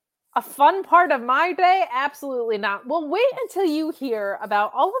 VPNs? A fun part of my day? Absolutely not. Well, wait until you hear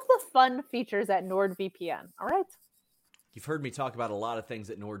about all of the fun features at NordVPN. All right? You've heard me talk about a lot of things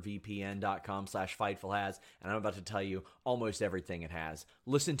that NordVPN.com/Fightful has, and I'm about to tell you almost everything it has.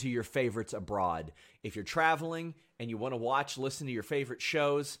 Listen to your favorites abroad. If you're traveling and you want to listen to your favorite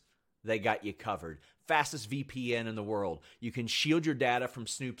shows, they got you covered. Fastest VPN in the world. You can shield your data from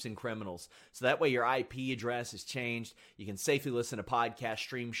snoops and criminals. So that way your IP address is changed. You can safely listen to podcasts,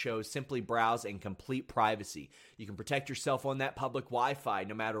 stream shows, simply browse, and complete privacy. You can protect yourself on that public Wi-Fi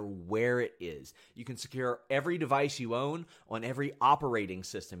no matter where it is. You can secure every device you own on every operating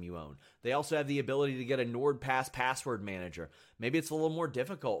system you own. They also have the ability to get a NordPass password manager. Maybe it's a little more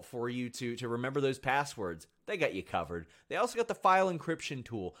difficult for you to remember those passwords. They got you covered. They also got the file encryption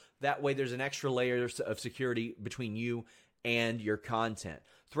tool. That way there's an extra layer of security between you and your content.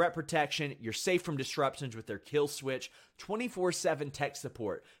 Threat protection, you're safe from disruptions with their kill switch, 24/7 tech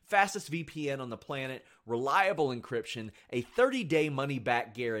support, fastest VPN on the planet, reliable encryption, a 30-day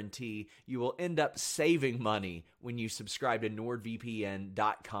money-back guarantee. You will end up saving money when you subscribe to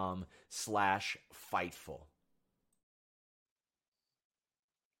NordVPN.com/Fightful.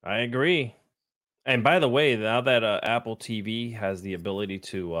 I agree. And by the way, now that Apple TV has the ability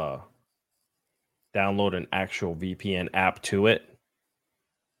to download an actual VPN app to it,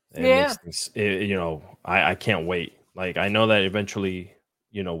 makes things, I can't wait. Like, I know that eventually,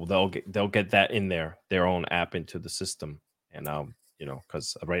 they'll get that in their own app into the system, and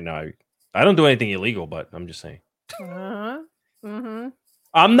because right now I don't do anything illegal, but I'm just saying.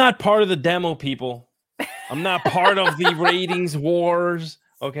 I'm not part of the demo, people. I'm not part of the ratings wars.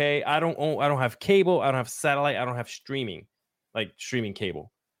 Okay, I don't have cable. I don't have satellite. I don't have streaming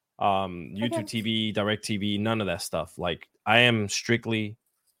cable. YouTube TV, Direct TV, none of that stuff. Like, I am strictly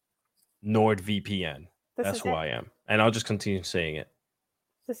NordVPN. That's who I am, and I'll just continue saying it.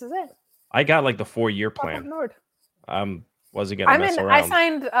 This is it. I got like the 4-year plan. Nord. Wasn't gonna mess around. I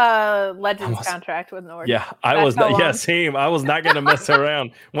signed a Legends contract with Nord. Yeah, I was not. Yeah, same. I was not gonna mess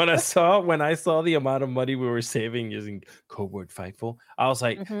around. When I saw the amount of money we were saving using Code Word Fightful, I was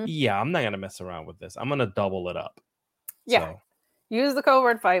like, yeah, I'm not gonna mess around with this. I'm gonna double it up. Yeah, so. Use the Code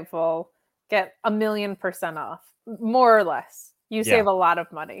Word Fightful, get 1,000,000% off, more or less. You save a lot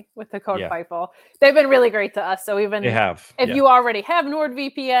of money with the code Fightful. They've been really great to us. So even if you already have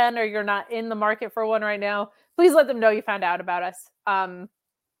NordVPN or you're not in the market for one right now, please let them know you found out about us.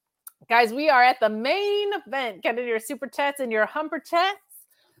 Guys, we are at the main event. Get in your super chats and your humper chats.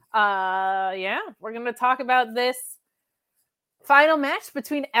 We're going to talk about this final match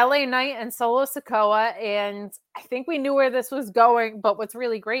between LA Knight and Solo Sikoa. And I think we knew where this was going. But what's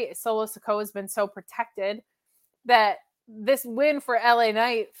really great is Solo Sikoa has been so protected that this win for LA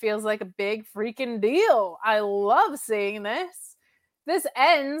Knight feels like a big freaking deal. I love seeing this. This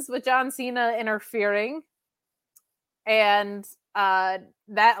ends with John Cena interfering. And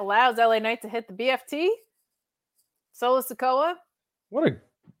that allows LA Knight to hit the BFT. Solo Sikoa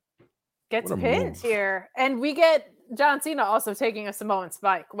gets pinned here. And we get John Cena also taking a Samoan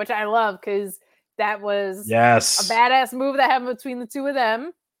spike, which I love because that was a badass move that happened between the two of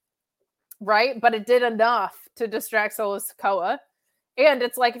them. Right? But it did enough to distract Solo Sikoa. And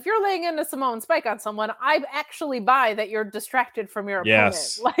it's like, if you're laying in a Samoan spike on someone, I actually buy that you're distracted from your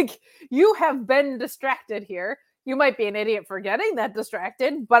opponent. Like, you have been distracted here. You might be an idiot for getting that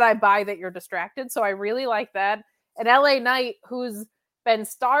distracted, but I buy that you're distracted. So I really like that. And LA Knight, who's been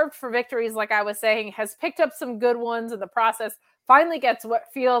starved for victories, like I was saying, has picked up some good ones in the process, finally gets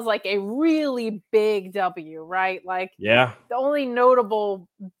what feels like a really big W, right? Like, the only notable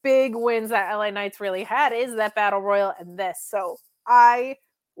big wins that LA Knights really had is that Battle Royal and this. So I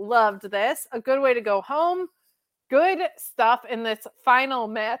loved this. A good way to go home. Good stuff in this final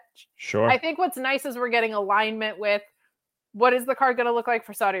match. Sure. I think what's nice is we're getting alignment with what is the card going to look like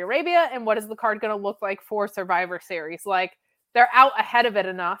for Saudi Arabia and what is the card going to look like for Survivor Series. Like, they're out ahead of it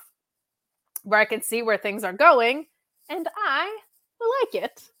enough where I can see where things are going, and I like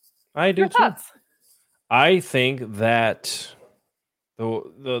it. I do too. I think that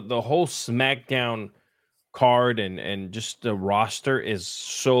the whole SmackDown card and just the roster is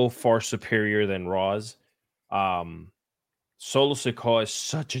so far superior than Raw's. Solo Sikoa is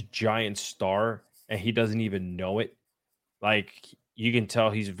such a giant star and he doesn't even know it. Like, you can tell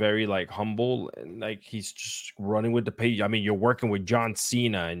he's very like humble and like he's just running with the page. I mean, you're working with John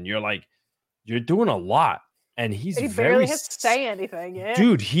Cena and you're doing a lot, and he barely has to say anything. Yeah.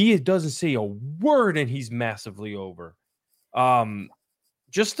 Dude, he doesn't say a word and he's massively over.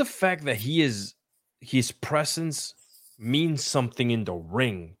 Just the fact that his presence means something in the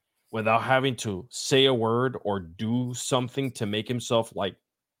ring without having to say a word or do something to make himself like,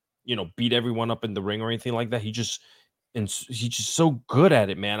 beat everyone up in the ring or anything like that. He's just so good at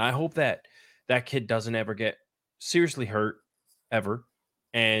it, man. I hope that kid doesn't ever get seriously hurt ever.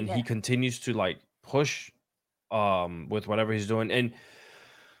 And he continues to like push with whatever he's doing. And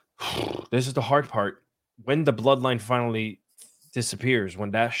this is the hard part. When the bloodline finally disappears,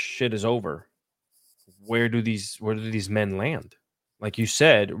 when that shit is over, where do these men land? Like you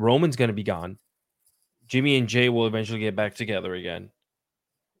said, Roman's going to be gone. Jimmy and Jay will eventually get back together again.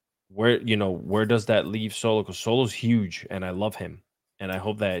 Where does that leave Solo? Because Solo's huge, and I love him, and I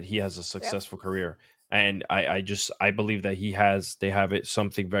hope that he has a successful career. And I believe that they have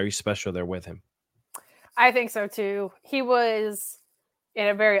something very special there with him. I think so too. He was in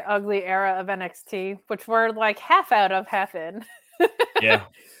a very ugly era of NXT, which we're like half out of, half in. Yeah.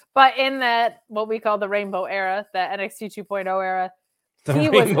 But in that, what we call the Rainbow era, that NXT 2.0 era, the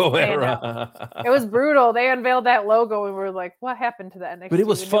Rainbow era. It was brutal. They unveiled that logo and we were like, what happened to the NXT? But it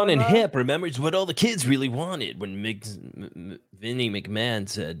was fun and hip. Remember, it's what all the kids really wanted when Vinnie McMahon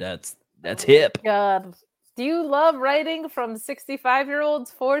said that's hip. God. Do you love writing from 65-year-olds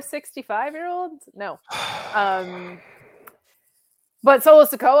for 65-year-olds? No. But Solo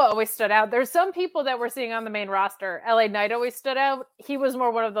Sikoa always stood out. There's some people that we're seeing on the main roster. LA Knight always stood out. He was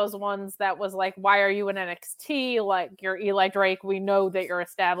more one of those ones that was like, why are you in NXT? Like, you're Eli Drake. We know that you're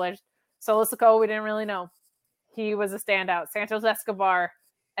established. Solo Sikoa, we didn't really know. He was a standout. Santos Escobar,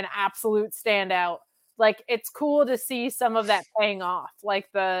 an absolute standout. like it's cool to see some of that paying off.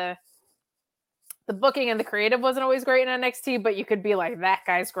 Like the booking and the creative wasn't always great in NXT, but you could be like, that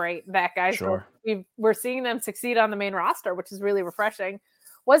guy's great. That guy's Sure. great. We're seeing them succeed on the main roster, which is really refreshing.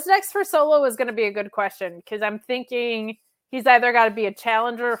 What's next for Solo is going to be a good question, because I'm thinking he's either got to be a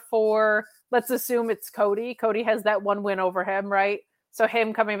challenger for, let's assume it's Cody. Cody has that one win over him, right? So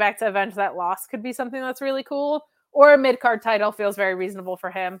him coming back to avenge that loss could be something that's really cool. Or a mid-card title feels very reasonable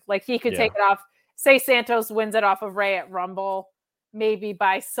for him. Like he could take it off. Say Santos wins it off of Rey at Rumble. Maybe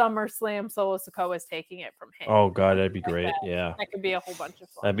by SummerSlam, Solo Sikoa is taking it from him. Oh, God, that'd be great. Yeah. That could be a whole bunch of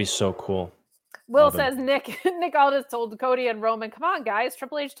fun. That'd be so cool. Will says, Nick Aldis told Cody and Roman, come on, guys.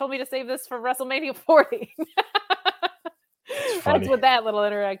 Triple H told me to save this for WrestleMania 40. That's what that little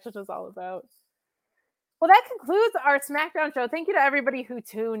interaction is all about. Well, that concludes our SmackDown show. Thank you to everybody who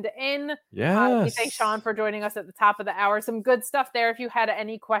tuned in. Yes. We thank Sean for joining us at the top of the hour. Some good stuff there. If you had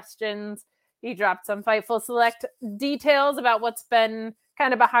any questions, he dropped some Fightful Select details about what's been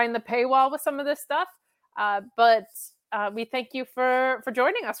kind of behind the paywall with some of this stuff. But we thank you for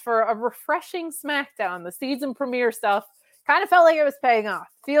joining us for a refreshing SmackDown. The season premiere stuff kind of felt like it was paying off.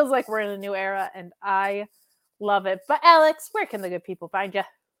 Feels like we're in a new era, and I love it. But Alex, where can the good people find you?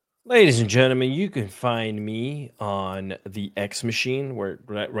 Ladies and gentlemen, you can find me on the X machine, where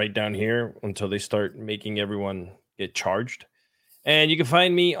right down here until they start making everyone get charged. And you can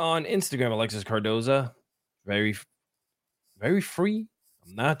find me on Instagram, Alexis Cardoza. Very, very free.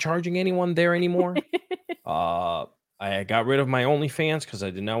 I'm not charging anyone there anymore. I got rid of my OnlyFans because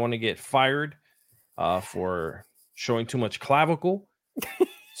I did not want to get fired for showing too much clavicle.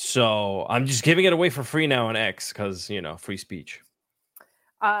 So I'm just giving it away for free now on X because, free speech.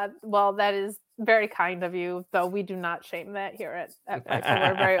 Well, that is very kind of you, though we do not shame that here at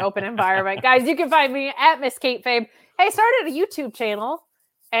We're a very open environment. Guys, you can find me at Miss Kate Fabe. Hey, I started a YouTube channel,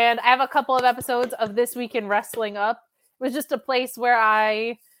 and I have a couple of episodes of This Week in Wrestling up. It was just a place where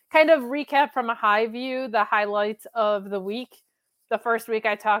I kind of recap from a high view the highlights of the week. The first week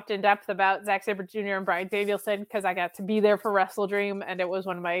I talked in depth about Zack Sabre Jr. and Bryan Danielson because I got to be there for Wrestle Dream, and it was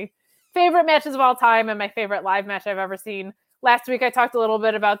one of my favorite matches of all time and my favorite live match I've ever seen. Last week I talked a little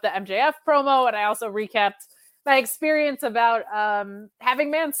bit about the MJF promo, and I also recapped my experience about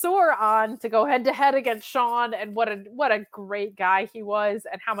having Mansoor on to go head-to-head against Sean, and what a great guy he was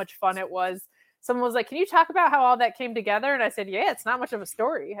and how much fun it was. Someone was like, can you talk about how all that came together? And I said, yeah, it's not much of a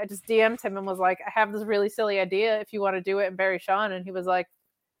story. I just DM'd him and was like, I have this really silly idea if you want to do it and bury Sean. And he was like,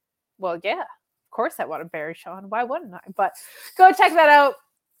 well, yeah, of course I want to bury Sean. Why wouldn't I? But go check that out.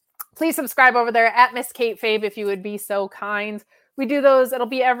 Please subscribe over there at Miss Kate Fabe if you would be so kind. We do those. It'll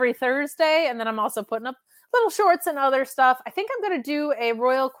be every Thursday. And then I'm also putting up little shorts and other stuff. I think I'm going to do a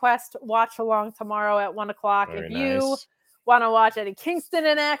Royal Quest watch along tomorrow at 1:00. If you want to watch Eddie Kingston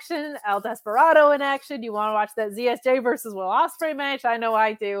in action, El Desperado in action, you want to watch that ZSJ versus Will Ospreay match, I know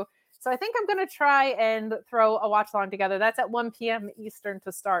I do. So I think I'm going to try and throw a watch along together. That's at 1 p.m. Eastern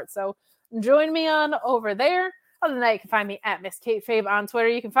to start. So join me on over there. Other than that, you can find me at Miss Kate Fabe on Twitter.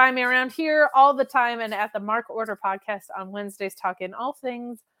 You can find me around here all the time and at the Mark Order podcast on Wednesdays, talking all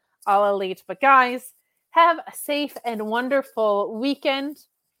things All Elite. But guys, have a safe and wonderful weekend.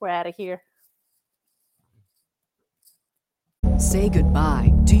 We're out of here. Say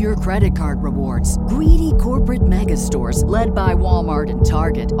goodbye to your credit card rewards. Greedy corporate mega stores, led by Walmart and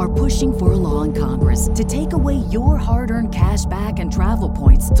Target, are pushing for a law in Congress to take away your hard-earned cash back and travel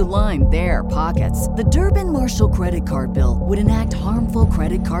points to line their pockets. The Durbin-Marshall credit card bill would enact harmful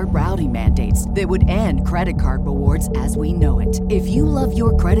credit card routing mandates that would end credit card rewards as we know it. If you love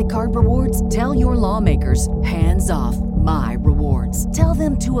your credit card rewards, tell your lawmakers, hands off my rewards. Tell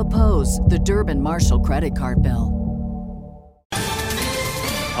them to oppose the Durbin-Marshall credit card bill.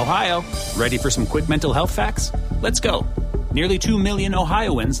 Ohio, ready for some quick mental health facts? Let's go. Nearly 2 million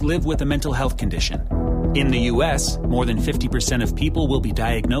Ohioans live with a mental health condition. In the U.S., more than 50% of people will be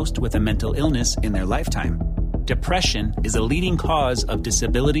diagnosed with a mental illness in their lifetime. Depression is a leading cause of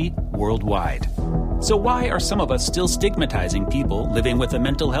disability worldwide. So why are some of us still stigmatizing people living with a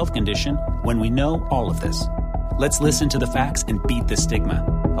mental health condition when we know all of this? Let's listen to the facts and beat the stigma.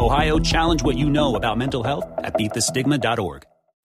 Ohio, challenge what you know about mental health at beatthestigma.org.